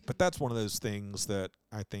 But that's one of those things that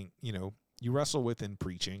I think, you know, you wrestle with in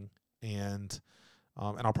preaching, and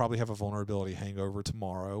I'll probably have a vulnerability hangover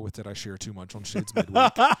tomorrow with did I share too much on Shades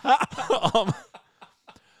Midweek.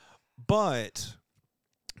 But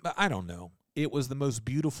I don't know. It was the most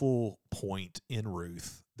beautiful point in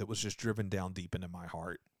Ruth that was just driven down deep into my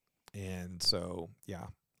heart. And so, yeah,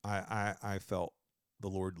 I felt the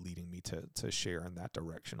Lord leading me to share in that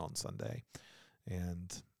direction on Sunday.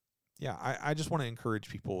 And, yeah, I just want to encourage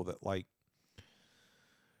people that, like,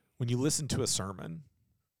 when you listen to a sermon,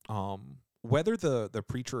 whether the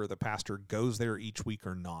preacher or the pastor goes there each week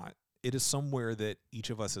or not, it is somewhere that each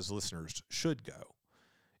of us as listeners should go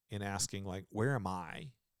in asking, like, where am I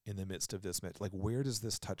in the midst of this? Like, where does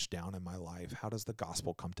this touch down in my life? How does the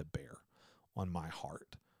gospel come to bear on my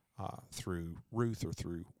heart through Ruth or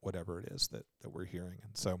through whatever it is that we're hearing?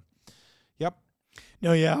 And so, yep.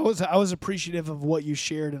 No, yeah, I was appreciative of what you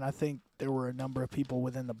shared, and I think there were a number of people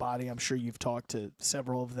within the body. I'm sure you've talked to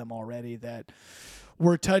several of them already that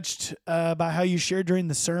were touched by how you shared during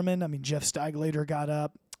the sermon. I mean, Jeff Steiglater got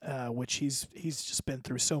up, which he's just been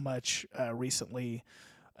through so much recently,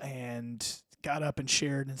 and got up and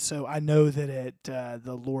shared. And so I know that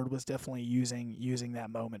the Lord was definitely using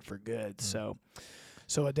that moment for good. Mm-hmm.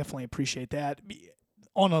 So I definitely appreciate that.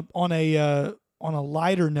 On a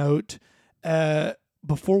lighter note,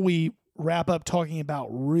 before we wrap up talking about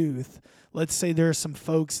Ruth, let's say there are some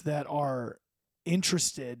folks that are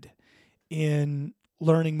interested in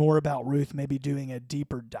learning more about Ruth, maybe doing a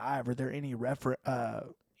deeper dive. Are there any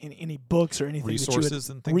any books or anything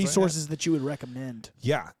resources that you would recommend?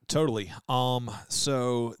 Yeah, totally.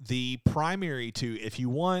 So the primary two, if you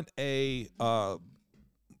want a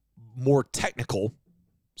more technical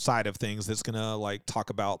side of things that's gonna like talk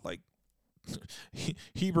about like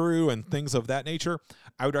Hebrew and things of that nature,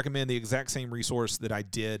 I would recommend the exact same resource that I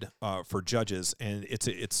did for Judges, and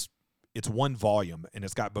it's one volume and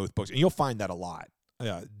it's got both books, and you'll find that a lot.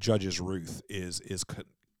 Judges Ruth is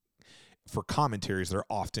for commentaries, they're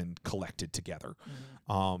often collected together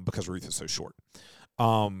because Ruth is so short.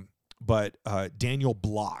 But Daniel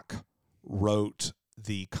Block wrote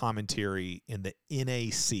the commentary in the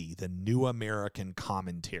NAC, the New American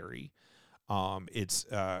Commentary. It's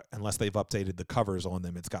unless they've updated the covers on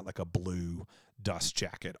them, it's got like a blue dust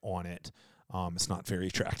jacket on it. It's not very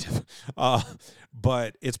attractive,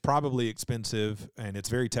 but it's probably expensive and it's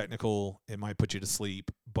very technical. It might put you to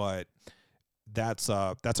sleep, but that's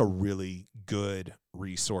a really good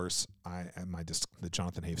resource. The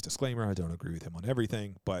Jonathan Haves disclaimer, I don't agree with him on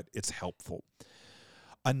everything, but it's helpful.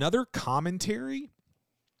 Another commentary,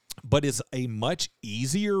 but is a much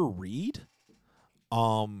easier read.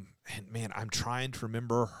 And man, I'm trying to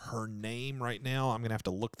remember her name right now. I'm going to have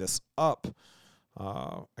to look this up.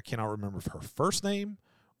 I cannot remember her first name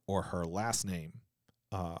or her last name.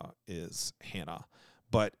 is Hannah.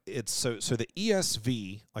 But it's so the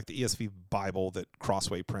ESV, like the ESV Bible that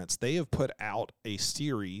Crossway prints, they have put out a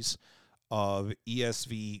series of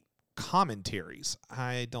ESV commentaries.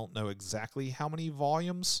 I don't know exactly how many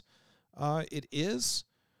volumes it is,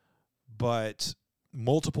 but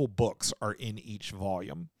multiple books are in each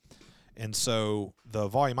volume. And so the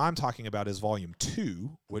volume I'm talking about is volume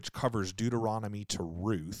 2, which covers Deuteronomy to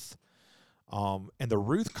Ruth. And the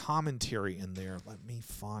Ruth commentary in there, let me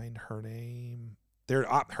find her name.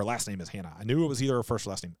 Her last name is Hannah. I knew it was either her first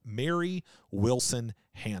or last name. Mary Wilson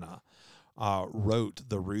Hannah wrote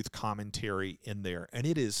the Ruth commentary in there. And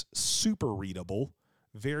it is super readable,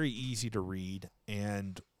 very easy to read.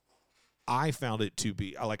 And I found it to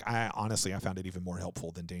be, I found it even more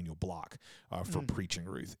helpful than Daniel Block for preaching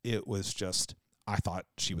Ruth. It was just, I thought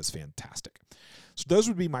she was fantastic. So those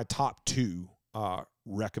would be my top 2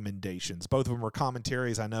 recommendations. Both of them are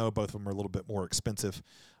commentaries. I know both of them are a little bit more expensive,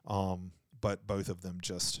 but both of them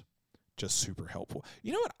just super helpful.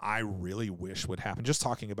 You know what I really wish would happen? Just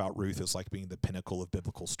talking about Ruth as like being the pinnacle of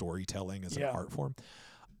biblical storytelling as an art form.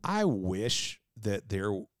 I wish that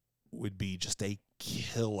there would be just a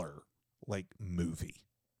killer movie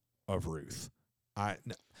of Ruth. I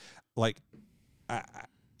think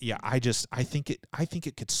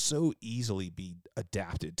it could so easily be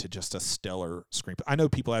adapted to just a stellar screenplay. I know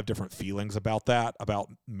people have different feelings about that,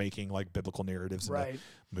 about making like biblical narratives into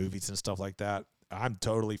movies and stuff like that. I'm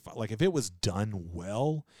totally if it was done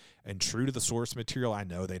well and true to the source material, I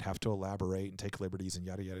know they'd have to elaborate and take liberties and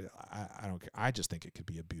yada yada. I don't care. I just think it could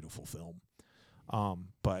be a beautiful film.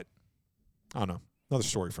 But I don't know. Another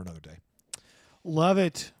story for another day. Love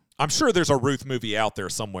it. I'm sure there's a Ruth movie out there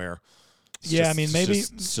somewhere. Maybe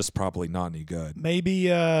it's just probably not any good. Maybe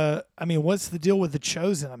what's the deal with The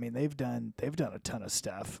Chosen? I mean, they've done a ton of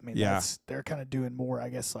stuff. I mean, they're kind of doing more, I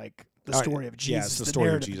guess, like the story of Jesus. Yeah, it's the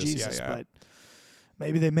story of Jesus. But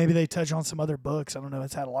maybe they touch on some other books. I don't know.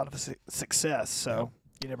 It's had a lot of success, so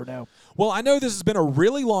you never know. Well, I know this has been a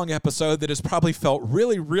really long episode that has probably felt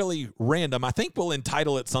really, really random. I think we'll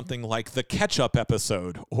entitle it something like the catch-up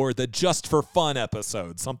episode or the just for fun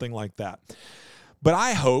episode, something like that. But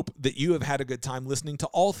I hope that you have had a good time listening to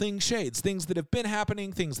all things Shades, things that have been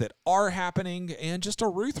happening, things that are happening, and just a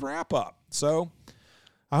Ruth wrap-up. So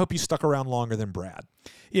I hope you stuck around longer than Brad.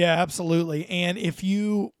 Yeah, absolutely. And if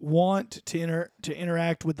you want to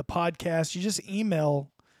interact with the podcast, you just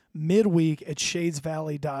email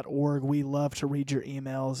midweek@shadesvalley.org. We love to read your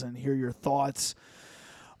emails and hear your thoughts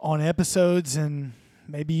on episodes, and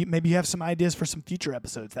maybe you have some ideas for some future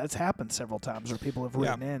episodes. That's happened several times where people have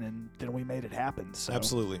written in and then we made it happen. So.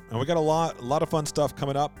 Absolutely. And we got a lot of fun stuff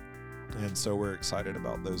coming up, and so we're excited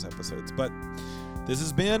about those episodes. But this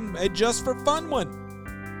has been a Just for Fun one.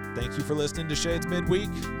 Thank you for listening to Shades Midweek.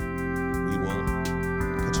 We will